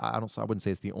deepest. I wouldn't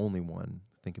say it's the only one.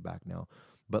 Thinking back now,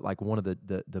 but like one of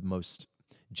the most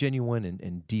genuine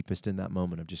and deepest in that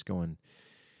moment of just going,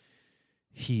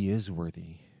 He is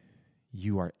worthy.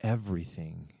 You are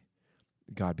everything,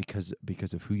 God,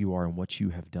 because of who you are and what you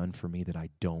have done for me that I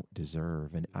don't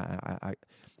deserve. And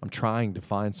I'm trying to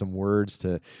find some words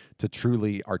to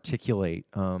truly articulate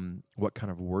what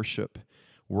kind of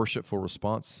worshipful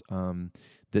response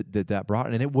that brought.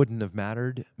 And it wouldn't have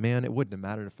mattered, man. It wouldn't have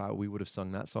mattered if we would have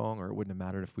sung that song, or it wouldn't have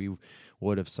mattered if we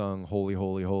would have sung Holy,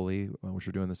 Holy, Holy, which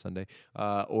we're doing this Sunday,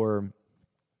 or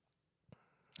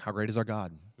How Great Is Our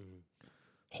God. Mm-hmm.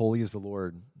 Holy is the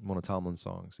Lord, one of Tomlin's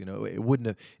songs. You know, it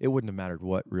wouldn't have mattered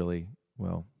what really.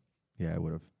 Well, yeah, it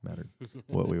would have mattered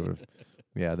what we would have.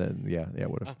 Yeah, then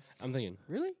it would have. I'm thinking,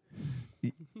 really?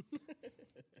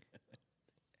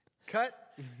 Cut.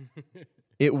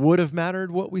 It would have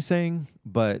mattered what we sang,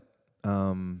 but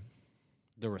the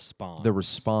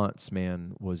response,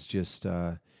 man, was just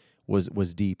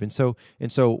was deep, and so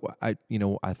I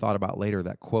thought about later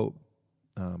that quote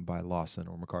by Lawson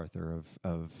or MacArthur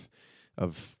of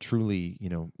truly,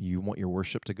 you want your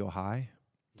worship to go high,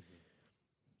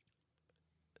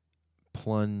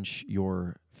 plunge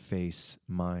your face,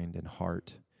 mind, and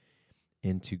heart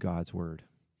into God's word.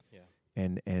 Yeah.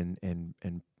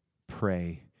 And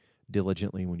pray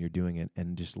diligently when you're doing it,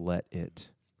 and just let it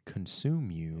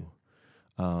consume you.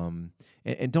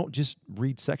 And don't just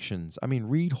read sections. I mean,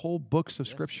 read whole books of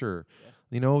Scripture.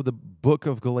 Yeah. The book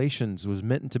of Galatians was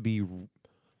meant to be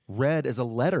read as a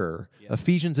letter. Yeah.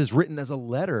 Ephesians is written as a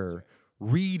letter.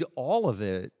 Right. Read all of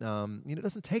it. It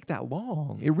doesn't take that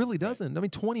long. It really doesn't. I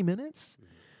mean, 20 minutes.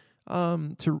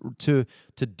 To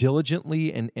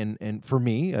diligently and for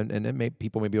me, and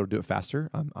people may be able to do it faster.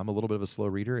 I'm a little bit of a slow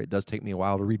reader. It does take me a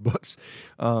while to read books,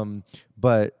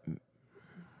 but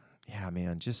yeah,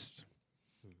 man, just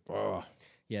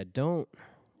don't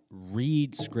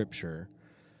read Scripture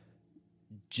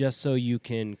just so you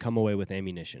can come away with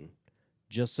ammunition,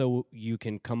 just so you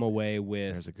can come away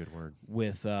with there's a good word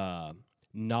with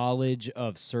knowledge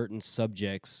of certain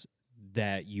subjects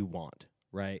that you want.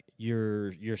 Right,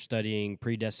 you're studying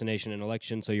predestination and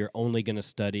election, so you're only going to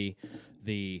study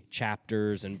the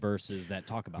chapters and verses that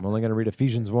talk about. I'm only going to read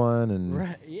Ephesians 1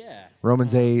 and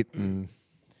Romans 8, and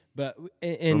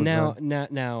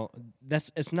now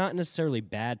it's not necessarily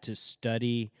bad to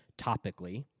study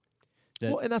topically.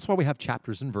 And that's why we have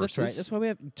chapters and verses. That's right. That's why we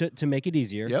have to make it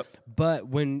easier. Yep. But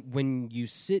when you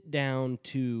sit down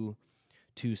to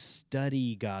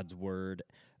study God's word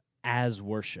as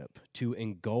worship, to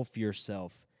engulf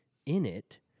yourself in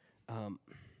it,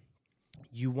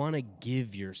 you want to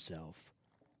give yourself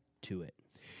to it.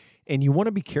 And you want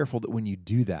to be careful that when you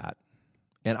do that,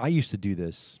 and I used to do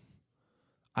this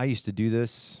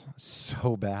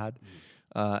so bad.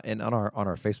 And on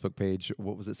our Facebook page,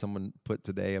 what was it someone put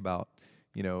today about,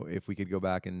 if we could go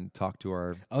back and talk to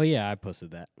our... Oh, yeah, I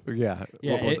posted that. Yeah.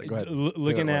 What was it? Go ahead.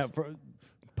 Looking at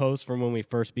posts from when we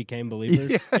first became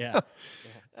believers. Yeah.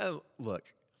 Look,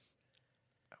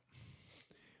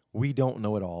 we don't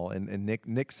know it all, and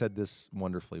Nick said this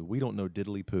wonderfully. We don't know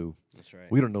diddly poo. That's right.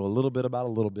 We don't know a little bit about a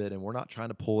little bit, and we're not trying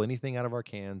to pull anything out of our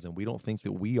cans, and we don't think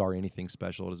that we are anything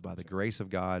special. It is by the grace of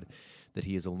God that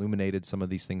He has illuminated some of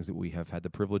these things that we have had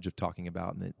the privilege of talking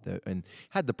about, and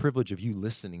had the privilege of you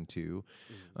listening to.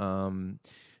 But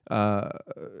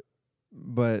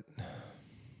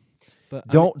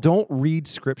don't read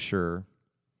Scripture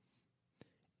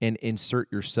and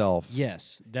insert yourself.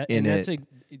 Yes, that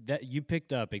you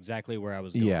picked up exactly where I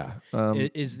was going. Yeah,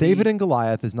 David and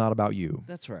Goliath is not about you.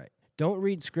 That's right. Don't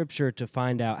read Scripture to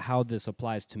find out how this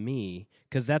applies to me,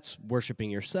 because that's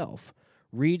worshiping yourself.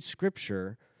 Read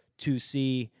Scripture to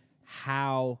see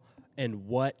how and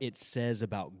what it says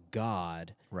about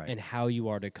God, right, and how you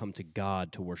are to come to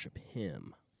God to worship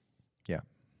Him. Yeah.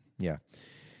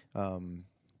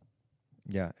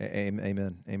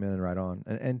 Amen, and right on.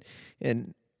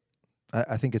 And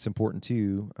I think it's important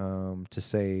too to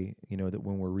say, that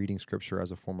when we're reading Scripture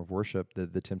as a form of worship,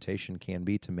 the temptation can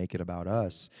be to make it about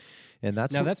us, and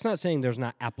that's not saying there's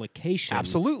not application.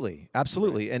 Absolutely. Right.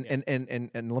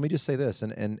 And let me just say this,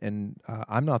 and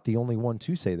I'm not the only one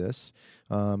to say this,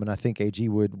 and I think AG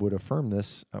would affirm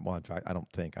this. Well, in fact, I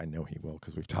don't think, I know he will,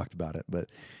 because we've talked about it. But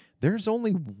there's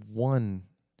only one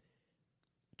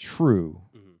true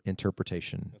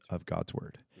interpretation of God's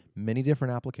word. Many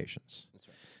different applications. That's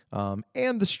right.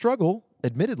 And the struggle,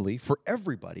 admittedly, for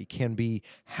everybody can be,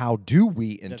 how do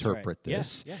we interpret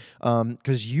this?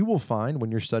 Because you will find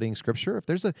when you're studying Scripture, if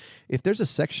there's a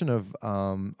section of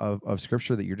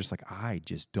Scripture that you're just like, I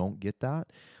just don't get that,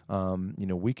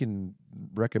 we can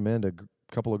recommend a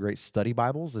couple of great study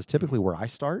Bibles is typically where I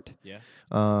start. Yeah.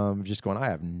 Just going, I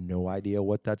have no idea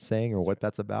what that's saying or what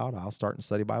that's about. I'll start in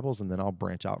study Bibles, and then I'll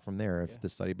branch out from there.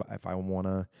 If I want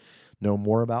to know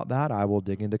more about that, I will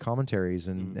dig into commentaries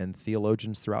and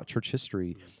theologians throughout church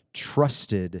history,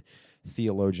 trusted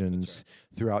theologians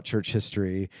throughout church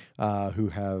history who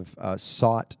have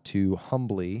sought to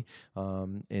humbly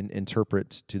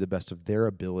interpret to the best of their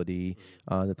ability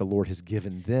that the Lord has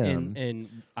given them.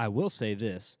 And I will say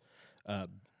this,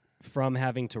 from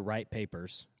having to write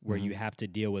papers where you have to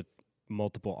deal with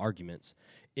multiple arguments,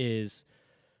 it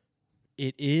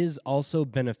is also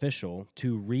beneficial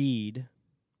to read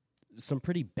some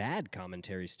pretty bad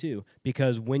commentaries too,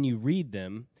 because when you read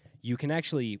them, you can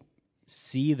actually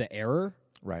see the error,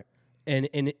 right? And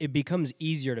it becomes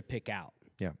easier to pick out.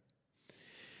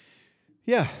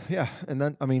 Yeah, and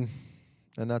then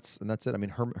that's it. I mean,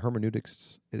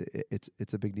 hermeneutics,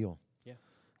 it's a big deal. Yeah,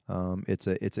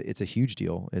 it's a huge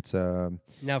deal. It's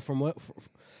now from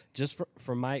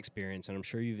my experience, and I'm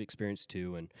sure you've experienced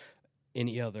too, and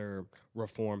any other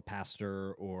Reformed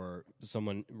pastor or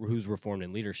someone who's Reformed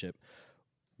in leadership,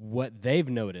 what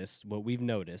we've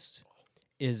noticed,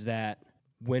 is that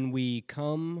when we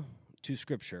come to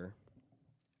Scripture,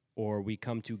 or we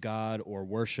come to God, or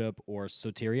worship, or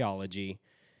soteriology,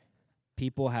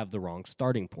 people have the wrong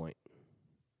starting point.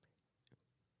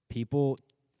 People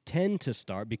tend to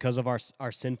start, because of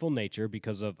our sinful nature,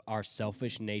 because of our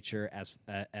selfish nature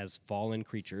as fallen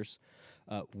creatures,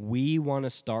 we want to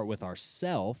start with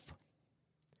ourself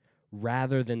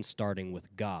rather than starting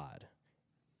with God,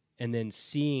 and then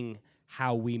seeing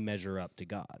how we measure up to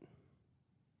God.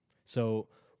 So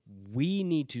we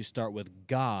need to start with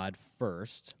God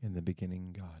first. In the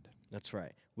beginning, God. That's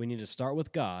right. We need to start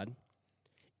with God,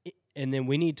 and then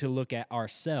we need to look at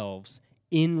ourselves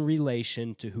in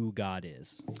relation to who God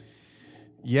is.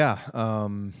 Yeah.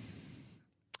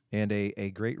 And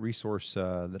a great resource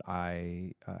that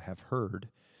I have heard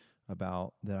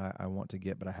about that I want to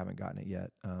get, but I haven't gotten it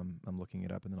yet. I'm looking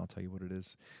it up, and then I'll tell you what it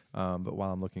is. But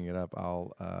while I'm looking it up,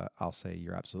 I'll say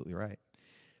you're absolutely right.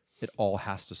 It all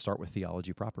has to start with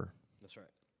theology proper. That's right.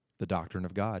 The doctrine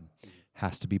of God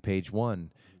has to be page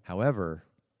 1. However,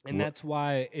 and that's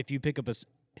why if you pick up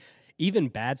even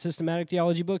bad systematic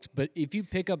theology books, but if you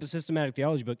pick up a systematic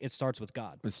theology book, it starts with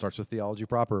God. It starts with theology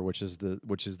proper, which is the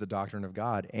doctrine of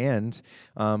God. And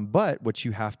but what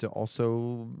you have to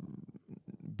also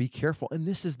be careful, and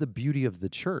this is the beauty of the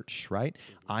church, right?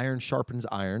 Iron sharpens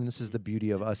iron. This is the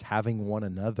beauty of us having one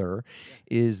another,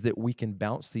 is that we can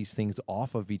bounce these things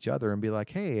off of each other and be like,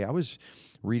 hey, I was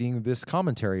reading this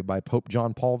commentary by Pope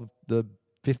John Paul the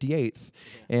 58th,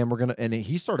 and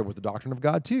he started with the doctrine of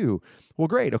God too. Well,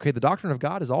 great. Okay, the doctrine of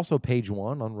God is also page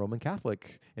 1 on Roman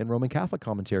Catholic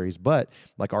commentaries, but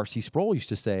like R.C. Sproul used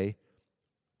to say,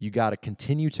 you got to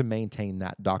continue to maintain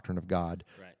that doctrine of God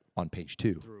on page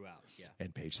 2 throughout,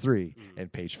 and page 3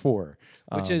 and page 4,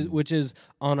 which is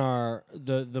on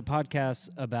the podcast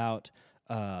about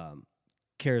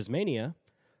Charismania.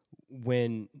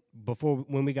 When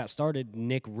we got started,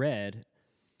 Nick read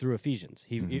through Ephesians,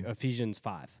 Ephesians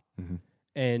 5.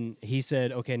 And he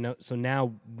said, okay, no, so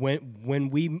now when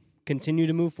we continue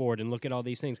to move forward and look at all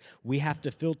these things, we have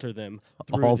to filter them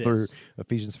through through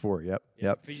Ephesians 4. Yep.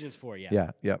 Ephesians 4,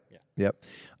 Yep.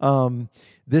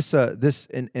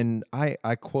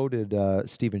 I quoted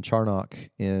Stephen Charnock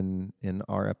in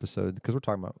our episode, because we're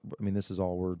talking about, this is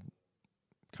all we're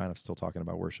kind of still talking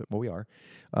about worship. Well, we are.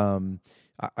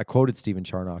 I quoted Stephen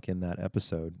Charnock in that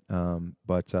episode,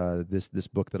 but this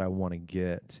book that I want to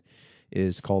get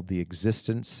is called The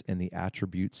Existence and the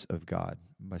Attributes of God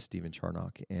by Stephen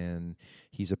Charnock, and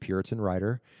he's a Puritan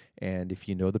writer. And if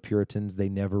you know the Puritans, they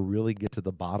never really get to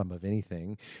the bottom of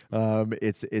anything.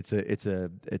 It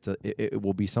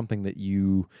will be something that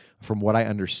you, from what I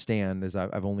understand, is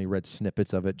I've only read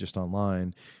snippets of it just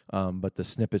online, but the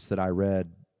snippets that I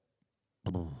read,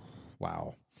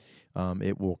 wow.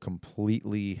 It will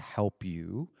completely help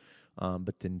you,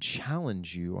 but then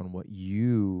challenge you on what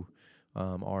you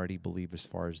already believe as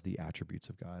far as the attributes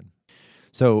of God.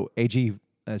 So, AG,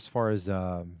 as far as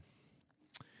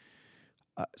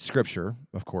Scripture,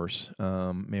 of course,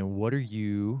 what are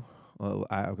you?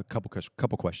 I have a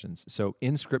couple questions. So,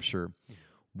 in Scripture,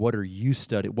 what are you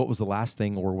studying? What was the last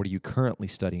thing, or what are you currently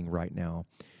studying right now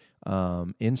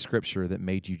in Scripture that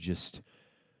made you just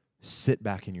sit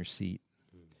back in your seat,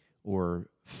 or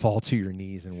fall to your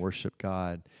knees and worship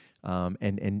God,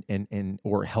 and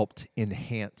or helped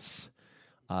enhance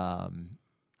a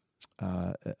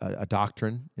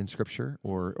doctrine in Scripture,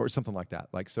 or something like that?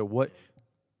 Like, so what?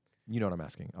 You know what I'm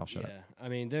asking. I'll shut up.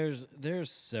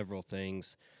 There's several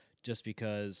things, just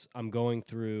because I'm going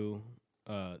through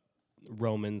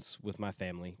Romans with my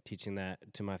family, teaching that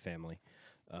to my family.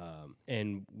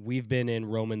 And we've been in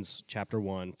Romans chapter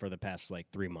 1 for the past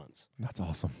 3 months. That's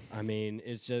awesome.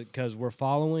 It's just because we're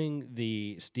following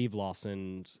the Steve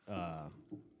Lawson's.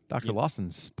 Dr.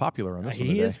 Lawson's popular on this one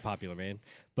He today. is popular, man.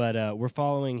 But we're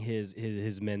following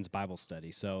his men's Bible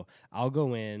study. So I'll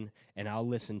go in and I'll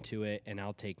listen to it, and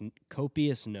I'll take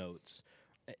copious notes,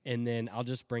 and then I'll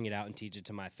just bring it out and teach it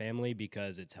to my family,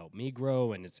 because it's helped me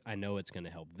grow, and I know it's going to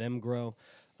help them grow.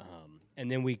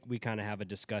 And then we kind of have a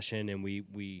discussion, and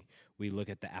we look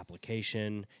at the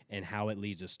application and how it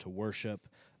leads us to worship.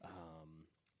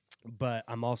 But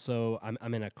I'm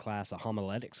in a class, a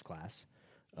homiletics class,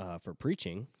 for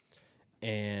preaching,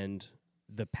 and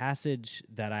the passage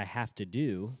that I have to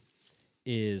do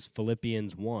is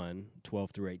Philippians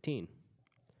 1:12-18.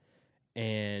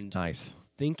 And nice.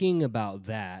 Thinking about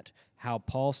that, how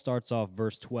Paul starts off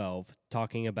verse 12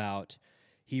 talking about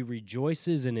he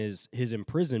rejoices in his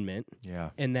imprisonment,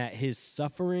 and that his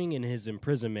suffering and his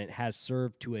imprisonment has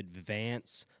served to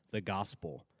advance the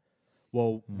gospel.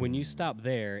 Well, when you stop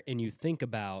there and you think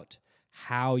about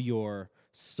how your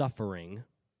suffering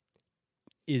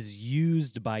is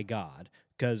used by God,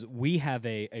 because we have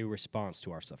a response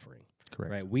to our suffering.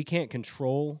 Correct. Right? We can't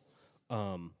control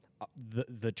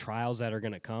the trials that are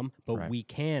going to come, but Right. we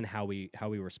can how we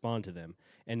respond to them.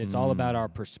 And it's all about our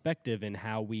perspective and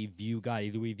how we view God.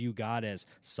 Either we view God as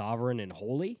sovereign and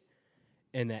holy,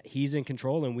 and that He's in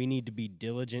control, and we need to be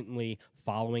diligently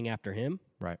following after Him,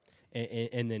 Right.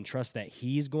 and then trust that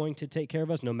He's going to take care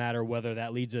of us, no matter whether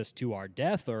that leads us to our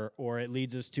death or it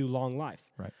leads us to long life.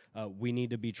 Right. We need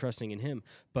to be trusting in Him,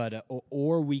 but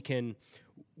or we can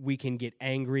get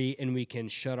angry and we can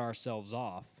shut ourselves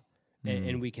off,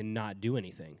 and we can not do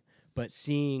anything. But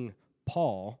seeing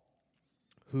Paul,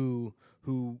 who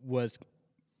was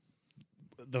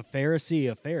the Pharisee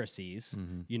of Pharisees,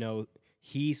 you know,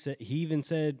 he even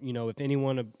said, you know, if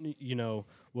anyone, you know,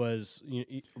 was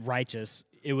righteous,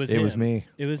 it was him. was me.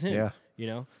 It was him. Yeah. You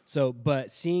know. So,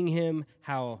 but seeing him,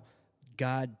 how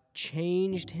God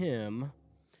changed him,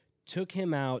 took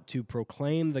him out to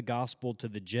proclaim the gospel to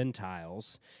the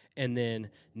Gentiles, and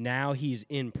then now he's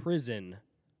in prison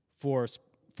for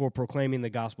proclaiming the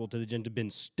gospel to the Gentiles, been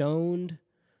stoned,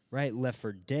 right, left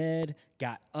for dead,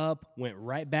 got up, went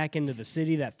right back into the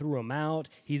city that threw him out.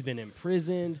 He's been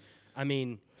imprisoned. I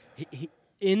mean, he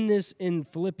in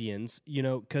Philippians, you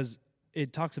know, because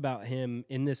it talks about him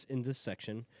in this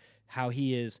section, how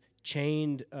he is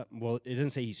chained. Well, it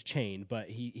doesn't say he's chained, but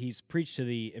he's preached to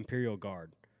the imperial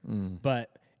guard.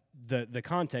 But the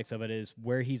context of it is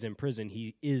where he's in prison,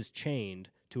 he is chained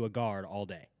to a guard all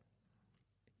day.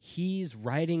 He's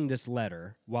writing this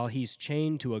letter while he's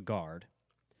chained to a guard,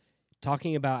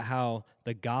 talking about how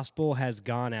the gospel has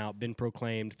gone out, been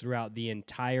proclaimed throughout the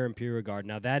entire imperial guard.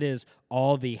 Now, that is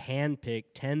all the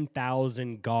handpicked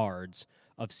 10,000 guards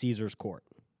of Caesar's court.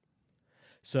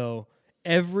 So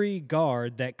every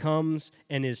guard that comes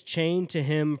and is chained to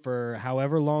him for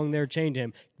however long they're chained to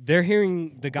him, they're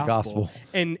hearing the gospel.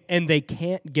 And they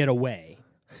can't get away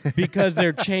because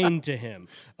they're chained to him,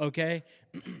 okay?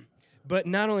 But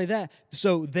not only that,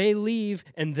 so they leave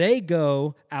and they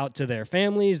go out to their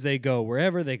families, they go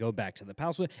wherever, they go back to the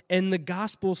palace, and the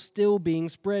gospel's still being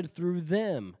spread through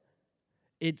them.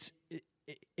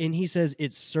 And he says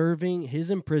it's serving, his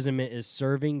imprisonment is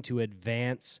serving to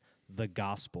advance the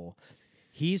gospel.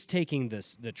 He's taking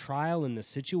the trial and the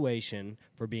situation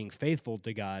for being faithful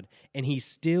to God, and he's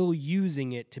still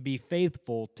using it to be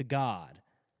faithful to God.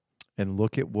 And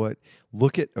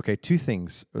okay, two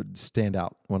things stand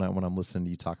out when I'm listening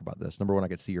to you talk about this. Number one, I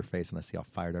can see your face and I see how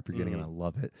fired up you're getting, and I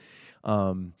love it.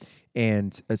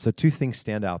 And so two things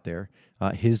stand out there.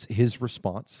 His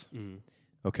response,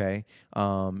 okay,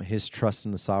 his trust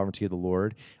in the sovereignty of the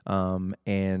Lord,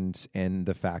 and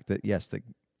the fact that, yes,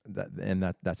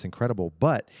 that's incredible.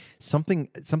 But something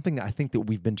I think that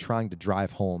we've been trying to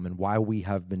drive home, and why we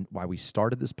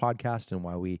started this podcast, and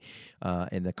why we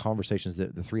and the conversations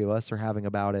that the three of us are having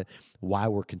about it, why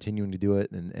we're continuing to do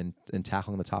it and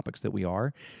tackling the topics that we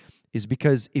are, is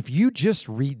because if you just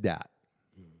read that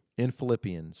in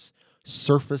Philippians,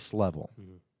 surface level,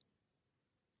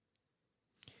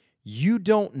 you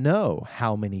don't know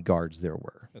how many guards there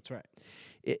were. That's right.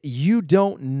 You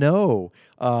don't know,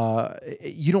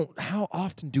 how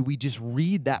often do we just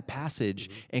read that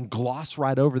passage and gloss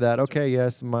right over that? Okay,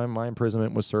 yes, my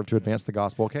imprisonment was served to advance the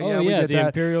gospel. Okay, we get the that.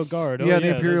 imperial guard. Yeah,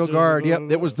 the imperial guard. Yep,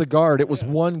 it was the guard. It was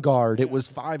one guard. It was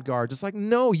 5 guards. It's like,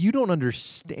 no, you don't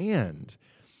understand.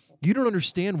 You don't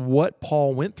understand what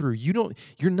Paul went through.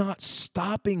 You're not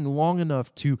stopping long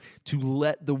enough to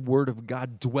let the word of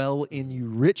God dwell in you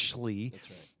richly. That's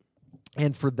right.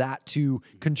 And for that to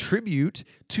contribute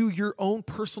to your own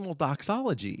personal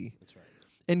doxology. That's right.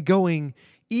 And going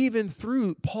even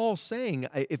through Paul saying,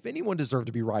 if anyone deserved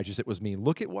to be righteous, it was me.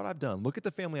 Look at what I've done. Look at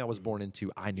the family I was born into.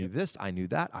 I knew this. I knew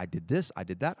that. I did this. I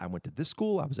did that. I went to this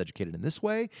school. I was educated in this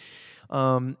way.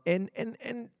 And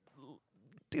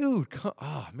dude,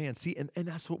 oh man, see, and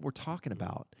that's what we're talking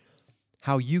about.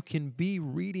 How you can be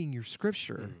reading your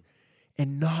scripture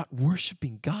and not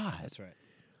worshiping God. That's right.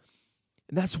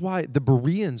 And that's why the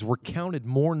Bereans were counted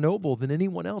more noble than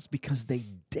anyone else, because they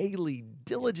daily,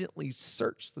 diligently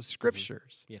search the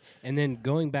scriptures. Yeah, and then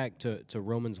going back to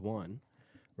Romans 1,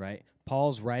 right?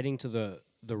 Paul's writing to the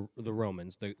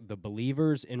Romans, the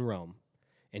believers in Rome,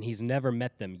 and he's never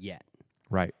met them yet.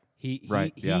 Right.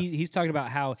 He's talking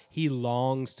about how he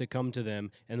longs to come to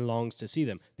them and longs to see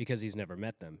them because he's never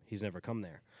met them. He's never come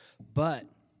there. But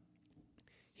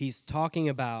he's talking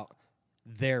about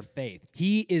their faith.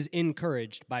 He is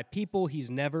encouraged by people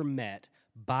he's never met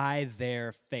by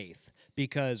their faith,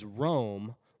 because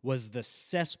Rome was the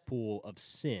cesspool of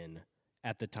sin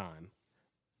at the time.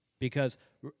 because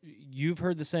you've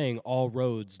heard the saying, all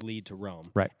roads lead to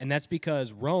Rome. Right. And that's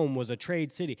because Rome was a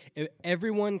trade city.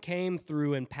 Everyone came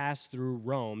through and passed through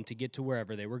Rome to get to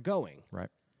wherever they were going. Right.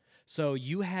 So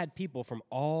you had people from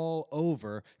all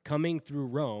over coming through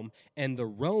Rome, and the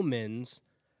Romans,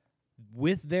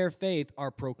 with their faith,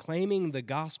 are proclaiming the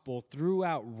gospel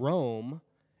throughout Rome,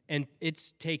 and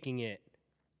it's taking it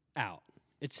out.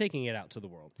 It's taking it out to the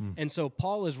world. And so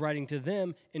Paul is writing to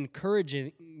them,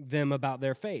 encouraging them about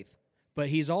their faith. But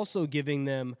he's also giving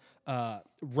them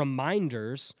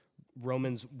reminders,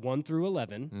 Romans 1 through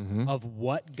 11, of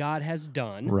what God has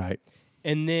done. Right.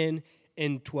 And then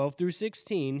in 12 through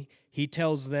 16, he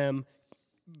tells them,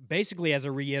 basically as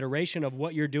a reiteration of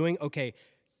what you're doing, okay,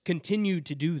 continue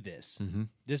to do this.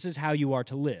 This is how you are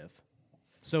to live.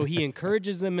 So he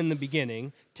encourages them in the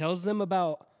beginning, tells them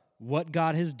about what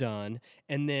God has done,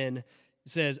 and then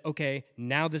says, okay,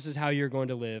 now this is how you're going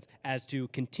to live, as to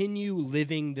continue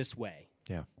living this way.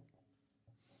 Yeah.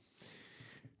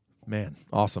 Man,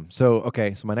 awesome. So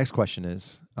my next question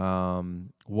is,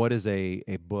 what is a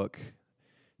book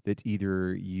that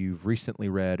either you've recently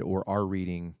read or are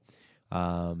reading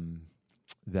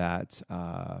that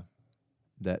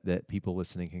people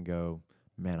listening can go,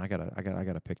 man, I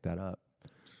gotta pick that up.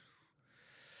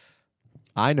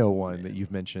 I know one that you've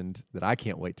mentioned that I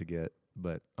can't wait to get,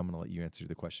 but I'm going to let you answer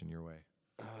the question your way.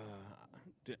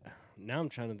 Now I'm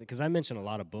trying to think, because I mentioned a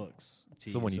lot of books to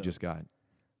It's the one you just got.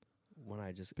 When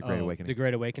I just The Great Awakening. The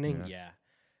Great Awakening, Yeah.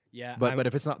 yeah. But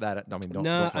if it's not that, I mean, don't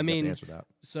feel like you have to answer that.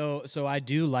 So I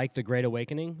do like The Great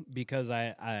Awakening because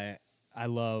I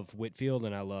love Whitefield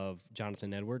and I love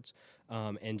Jonathan Edwards,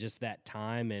 and just that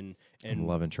time and I'm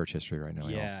loving church history right now.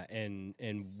 yeah,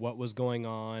 and what was going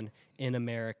on in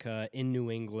America, in New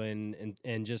England,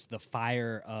 and just the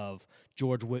fire of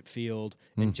George Whitefield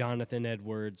and Jonathan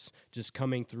Edwards just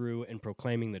coming through and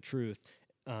proclaiming the truth.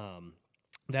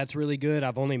 That's really good.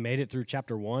 I've only made it through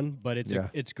chapter 1, but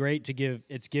it's great to give.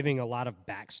 It's giving a lot of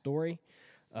backstory,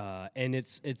 and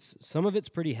it's some of it's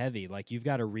pretty heavy. Like you've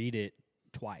got to read it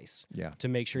twice to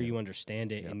make sure you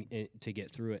understand it and to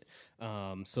get through it.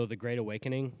 So the Great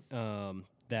Awakening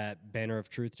that Banner of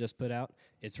Truth just put out,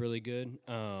 it's really good.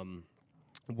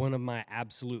 One of my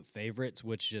absolute favorites,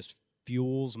 which just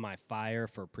fuels my fire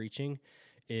for preaching,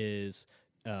 is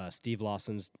Steve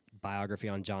Lawson's biography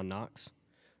on John Knox.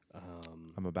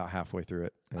 I'm about halfway through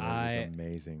it, and it is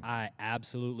amazing. I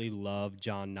absolutely love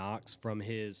John Knox from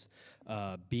his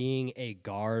being a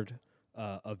guard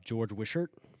of George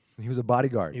Wishart. He was a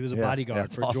bodyguard. He was a bodyguard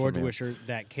that's for awesome, George man. Wishart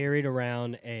that carried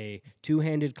around a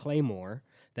two-handed claymore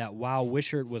that while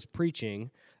Wishart was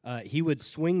preaching, he would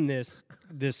swing this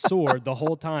sword the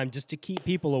whole time just to keep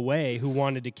people away who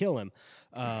wanted to kill him.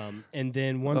 And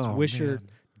then once Wishart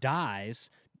dies,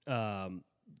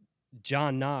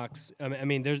 John Knox, I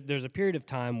mean, there's a period of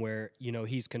time where,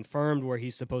 he's confirmed where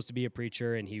he's supposed to be a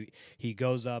preacher, and he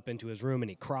goes up into his room and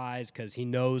he cries because he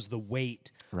knows the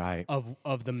weight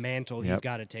of the mantle he's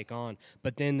got to take on.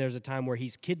 But then there's a time where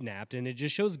he's kidnapped, and it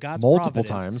just shows God's multiple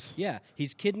providence. times. Yeah,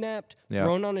 he's kidnapped,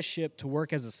 thrown on a ship to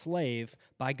work as a slave.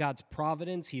 By God's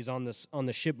providence, he's on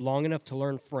the ship long enough to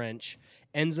learn French,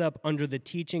 ends up under the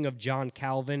teaching of John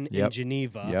Calvin in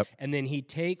Geneva, and then he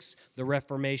takes the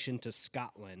Reformation to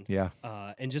Scotland.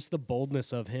 And just the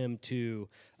boldness of him to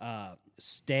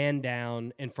stand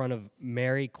down in front of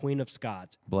Mary, Queen of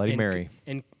Scots. Bloody Mary.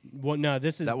 And well, no,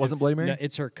 this is... That wasn't Bloody Mary? No,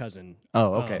 it's her cousin.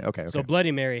 Oh, okay, okay. So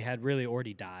Bloody Mary had really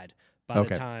already died by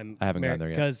the time... I haven't gotten there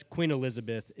yet. Because Queen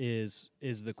Elizabeth is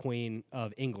the Queen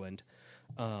of England.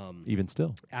 Even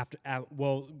still.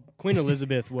 Queen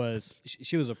Elizabeth was...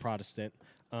 She was a Protestant.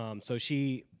 So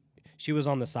she was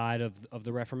on the side of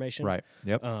the Reformation. Right,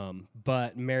 yep.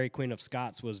 But Mary, Queen of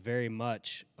Scots, was very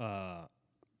much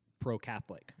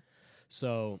pro-Catholic.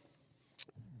 So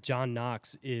John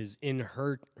Knox is in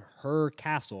her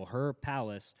castle, her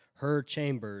palace, her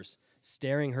chambers,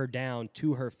 staring her down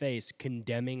to her face,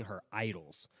 condemning her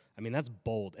idols. I mean, that's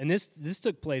bold. And this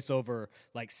took place over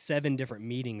like 7 different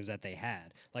meetings that they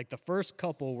had. Like the first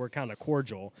couple were kind of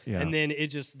cordial, and then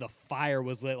the fire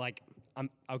was lit. Like,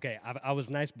 I was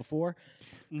nice before.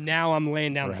 Now I'm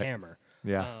laying down the hammer.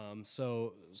 Yeah.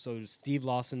 So Steve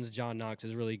Lawson's John Knox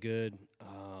is really good.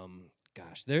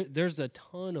 There's a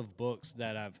ton of books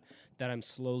that I'm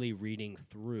slowly reading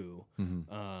through.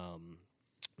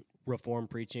 Reform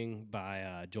Preaching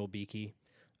by Joel Beakey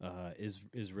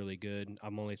is really good.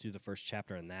 I'm only through the first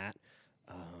chapter in that.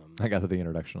 I got the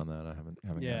introduction on that. I haven't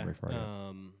gotten very far yet.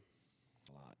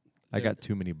 I got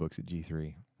too many books at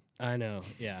G3. I know,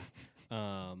 yeah.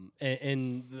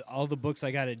 And all the books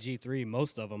I got at G3,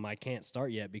 most of them I can't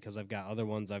start yet because I've got other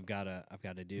ones I've got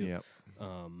to do. Yep.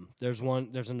 There's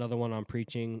another one on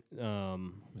preaching.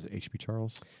 Was it H.B.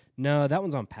 Charles? No, that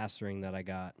one's on pastoring that I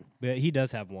got. But he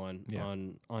does have one Yeah.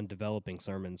 on developing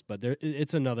sermons. But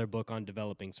it's another book on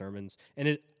developing sermons,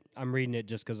 and I'm reading it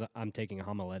just because I'm taking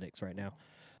homiletics right now.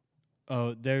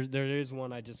 Oh, there is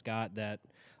one I just got that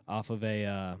off of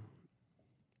a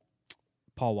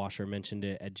Paul Washer mentioned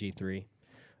it at G3.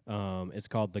 It's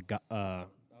called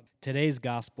Today's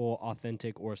Gospel: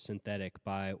 Authentic or Synthetic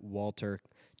by Walter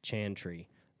Chantry.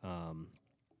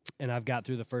 And I've got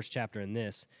through the first chapter in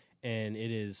this, and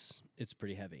it's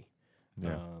pretty heavy.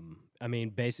 Yeah. I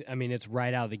mean, it's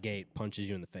right out of the gate, punches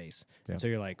you in the face. Yeah. So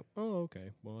you're like, oh,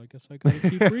 okay. Well, I guess I gotta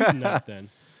keep reading that then.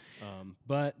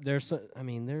 But there's.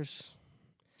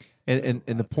 And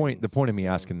the point of me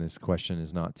asking this question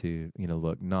is not to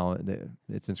look, knowledge.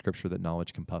 It's in Scripture that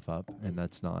knowledge can puff up, and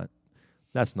that's not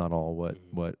all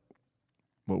what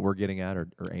we're getting at or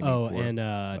aiming for.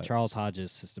 And Charles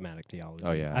Hodges' Systematic Theology.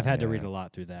 Oh, yeah, I've had to yeah. read a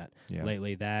lot through that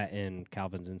lately. That and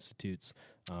Calvin's Institutes.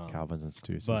 Calvin's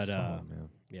Institutes. But is solid, man.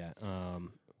 yeah.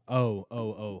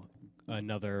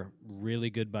 Another really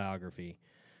good biography.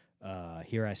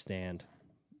 Here I Stand.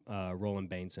 Roland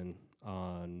Bainson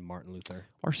on Martin Luther.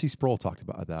 R.C. Sproul talked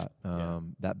about that.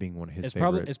 That being one of his It's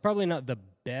favorite. probably not the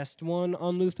best one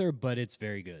on Luther, but it's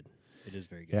very good. It is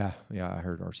very good. Yeah. I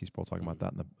heard R.C. Sproul talking about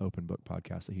that in the Open Book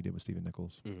podcast that he did with Stephen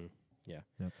Nichols. Mm-hmm. Yeah.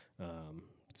 Yep.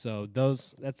 So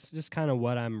that's just kind of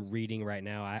what I'm reading right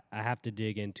now. I have to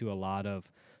dig into a lot of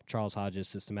Charles Hodges'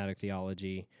 Systematic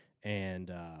Theology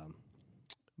and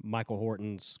Michael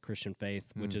Horton's Christian Faith,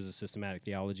 which is a systematic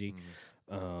theology,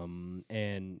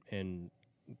 and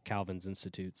Calvin's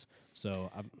Institutes.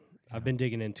 So I've been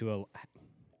digging into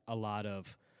a lot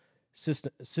of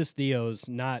systheos,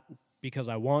 not because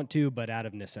I want to, but out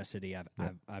of necessity.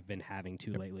 I've been having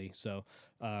to lately. So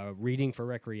reading for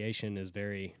recreation is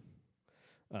very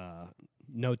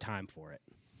no time for it.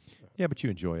 Yeah, but you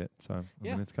enjoy it, so I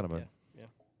Yeah. mean, it's kind of a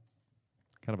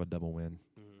kind of a double win,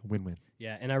 win-win.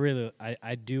 Yeah, and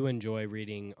I do enjoy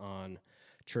reading on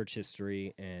church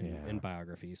history and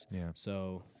biographies. Yeah.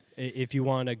 So if you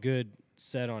want a good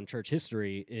set on church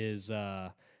history, is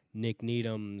Nick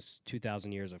Needham's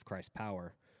 2,000 Years of Christ's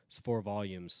Power. It's 4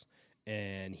 volumes,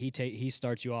 and he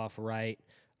starts you off right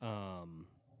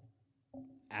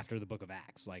after the Book of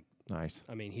Acts. Like, Nice.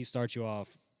 I mean, he starts you off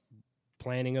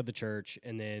planning of the church,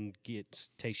 and then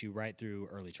takes you right through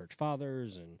early church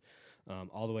fathers and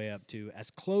all the way up to as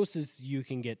close as you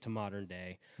can get to modern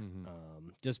day.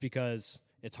 Just because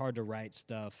it's hard to write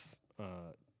stuff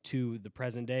to the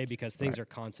present day because things are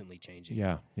constantly changing.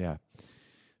 Yeah.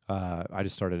 I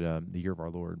just started The Year of Our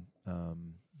Lord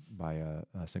by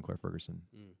Sinclair Ferguson.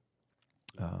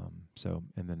 And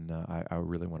then I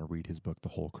really want to read his book, The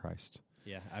Whole Christ.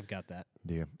 Yeah, I've got that.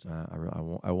 Do you?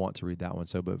 I want to read that one.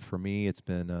 So, but for me, it's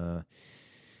been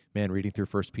reading through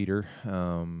 1 Peter.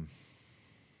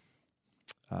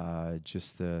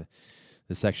 Just the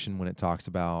section when it talks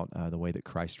about the way that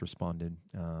Christ responded,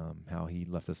 how he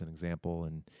left us an example,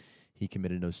 and he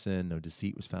committed no sin, no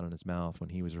deceit was found in his mouth.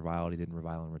 When he was reviled, he didn't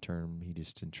revile in return. He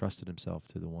just entrusted himself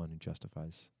to the one who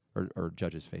justifies or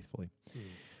judges faithfully.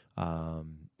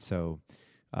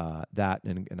 That,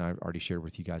 and I've already shared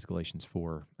with you guys Galatians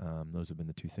 4. Those have been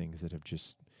the two things that have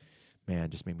just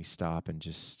made me stop and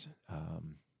just,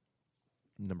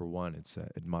 number one, it's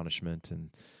admonishment and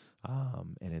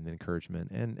an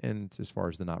encouragement, and as far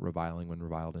as the not reviling when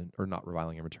reviled, or not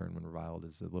reviling in return when reviled,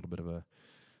 is a little bit of a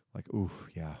like, ooh,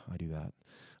 yeah, I do that.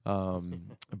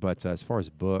 But as far as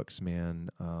books, man,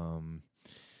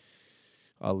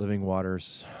 Living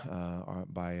Waters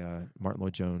by Martin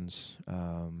Lloyd-Jones,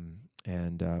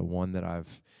 and one that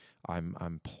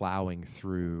I'm plowing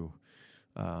through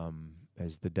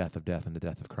as The Death of Death and the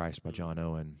Death of Christ by John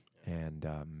Owen, and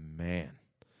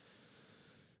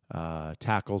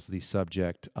tackles the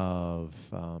subject of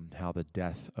how the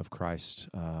death of Christ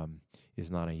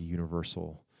is not a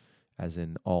universal, as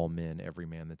in all men, every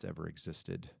man that's ever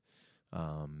existed.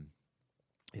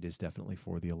 It is definitely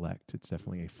for the elect. It's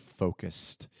definitely a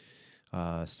focused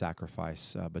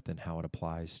sacrifice, but then how it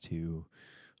applies to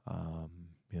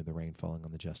the rain falling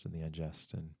on the just and the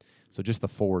unjust. And so just the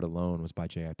forward alone was by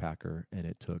J.I. Packer, and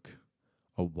it took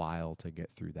a while to get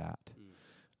through that.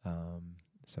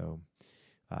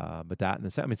 But that,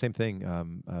 and same thing.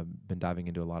 I've been diving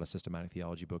into a lot of systematic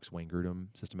theology books. Wayne Grudem,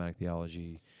 Systematic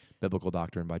Theology, Biblical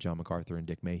Doctrine by John MacArthur and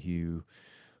Dick Mayhew.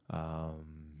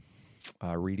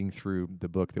 Reading through the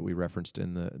book that we referenced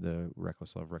in the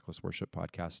Reckless Love, Reckless Worship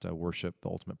podcast, Worship, the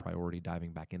Ultimate Priority,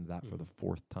 diving back into that for the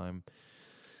 4th time.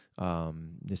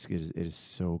 It is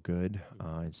so good.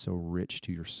 It's so rich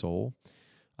to your soul.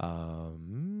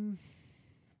 Trying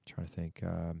to think.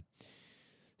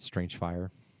 Strange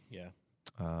Fire. Yeah.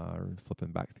 Flipping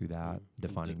back through that.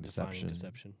 Defining Deception. Yeah.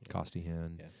 Costi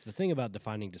Hinn. Yeah. The thing about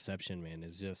Defining Deception, man,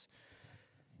 is just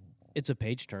it's a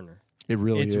page turner. It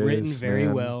really is. It's written very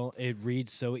man. well. It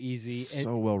reads so easy.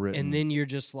 So well written. And then you're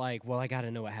just like, well, I got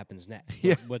to know what happens next.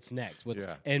 Yeah. What's next?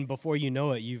 Yeah. And before you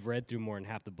know it, you've read through more than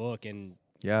half the book. And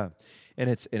yeah, and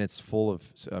it's full of,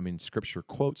 I mean, scripture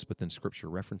quotes, but then scripture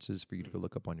references for you to go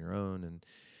look up on your own, and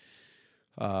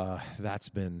that's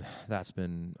been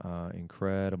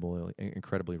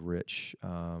incredibly rich.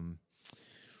 And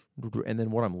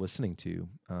then what I'm listening to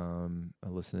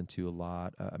a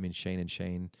lot. I mean, Shane and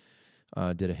Shane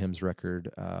did a hymns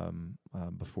record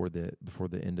before the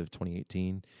end of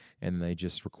 2018, and they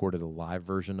just recorded a live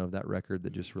version of that record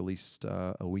that just released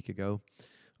a week ago.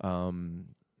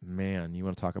 Man, you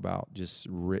want to talk about just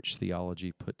rich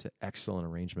theology put to excellent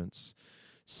arrangements,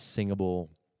 singable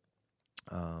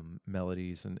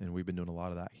melodies, and we've been doing a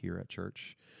lot of that here at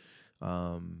church.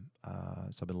 So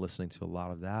I've been listening to a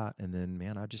lot of that, and then,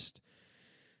 man, I just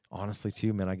honestly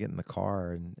too, man, I get in the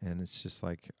car and it's just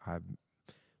like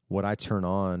what I turn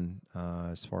on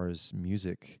as far as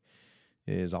music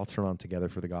is I'll turn on Together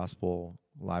for the Gospel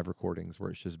live recordings where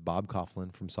it's just Bob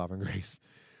Coughlin from Sovereign Grace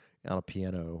on a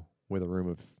piano with a room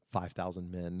of 5,000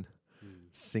 men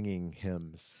singing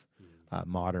hymns,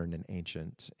 modern and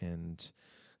ancient, and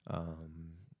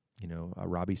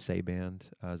Robbie Say Band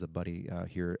is a buddy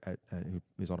here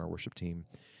who's on our worship team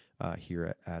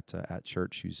here at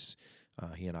church. Who's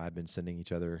he and I have been sending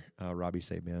each other Robbie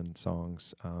Say Band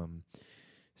songs. Yeah,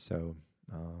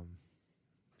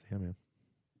 man.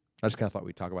 I just kind of thought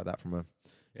we'd talk about that from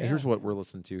hey, here's what we're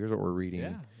listening to. Here's what we're reading.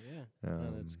 Yeah.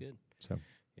 No, that's good. So.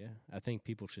 Yeah, I think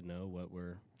people should know what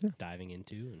we're diving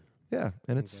into. And yeah,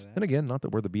 and it's and again, not that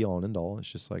we're the be all and end all. It's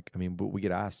just like, I mean, but we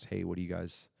get asked, hey, what do you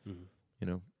guys,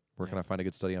 where can I find a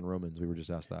good study on Romans? We were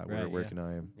just asked that. Right, where can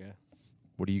I? Yeah.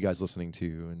 What are you guys listening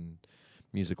to, and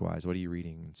music wise, what are you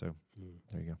reading? And so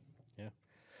there you go. Yeah.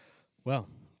 Well,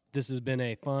 this has been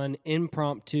a fun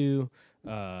impromptu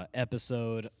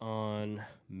episode on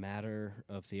Matter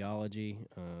of Theology.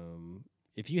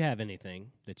 If you have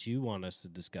anything that you want us to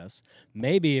discuss,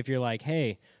 maybe if you're like,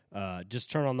 hey, just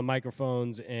turn on the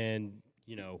microphones and,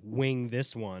 wing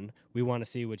this one. We want to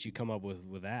see what you come up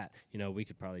with that. We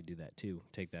could probably do that too.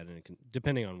 Take that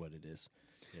depending on what it is.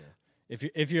 Yeah.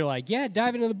 If you're like, yeah,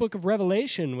 dive into the book of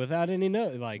Revelation without any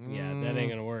note, like, yeah, that ain't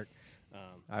gonna work.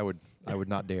 I would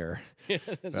not dare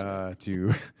right.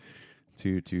 to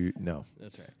no.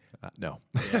 That's right. No.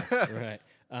 Yeah, right.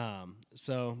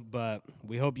 But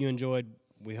we hope you enjoyed.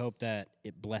 We hope that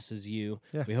it blesses you.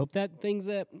 Yeah. We hope that things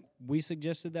that we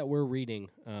suggested that we're reading,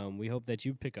 we hope that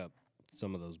you pick up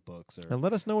some of those books. And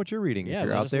let us know what you're reading. Yeah, if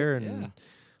you're out there and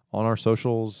on our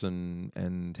socials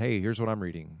and hey, here's what I'm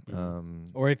reading.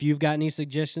 Or if you've got any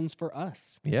suggestions for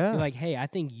us. Yeah. You're like, hey, I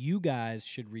think you guys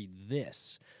should read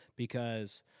this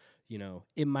because,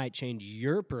 it might change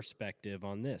your perspective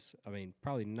on this. I mean,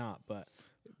 probably not,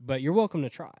 but you're welcome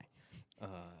to try.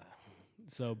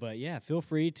 But yeah, feel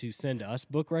free to send us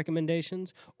book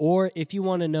recommendations, or if you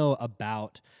want to know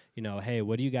about, hey,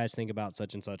 what do you guys think about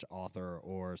such and such author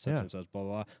or such and such blah,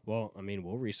 blah, blah. Well, I mean,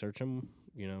 we'll research them,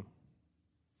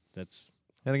 that's.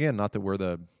 And again, not that we're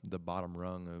the bottom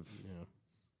rung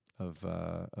of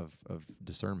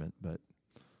discernment, but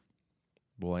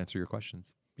we'll answer your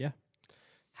questions. Yeah.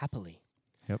 Happily.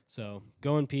 Yep. So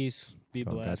go in peace. Be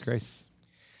blessed. God's grace.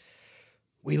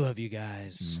 We love you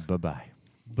guys. Bye-bye.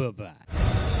 Bye-bye.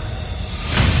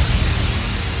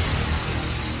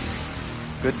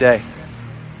 Good day.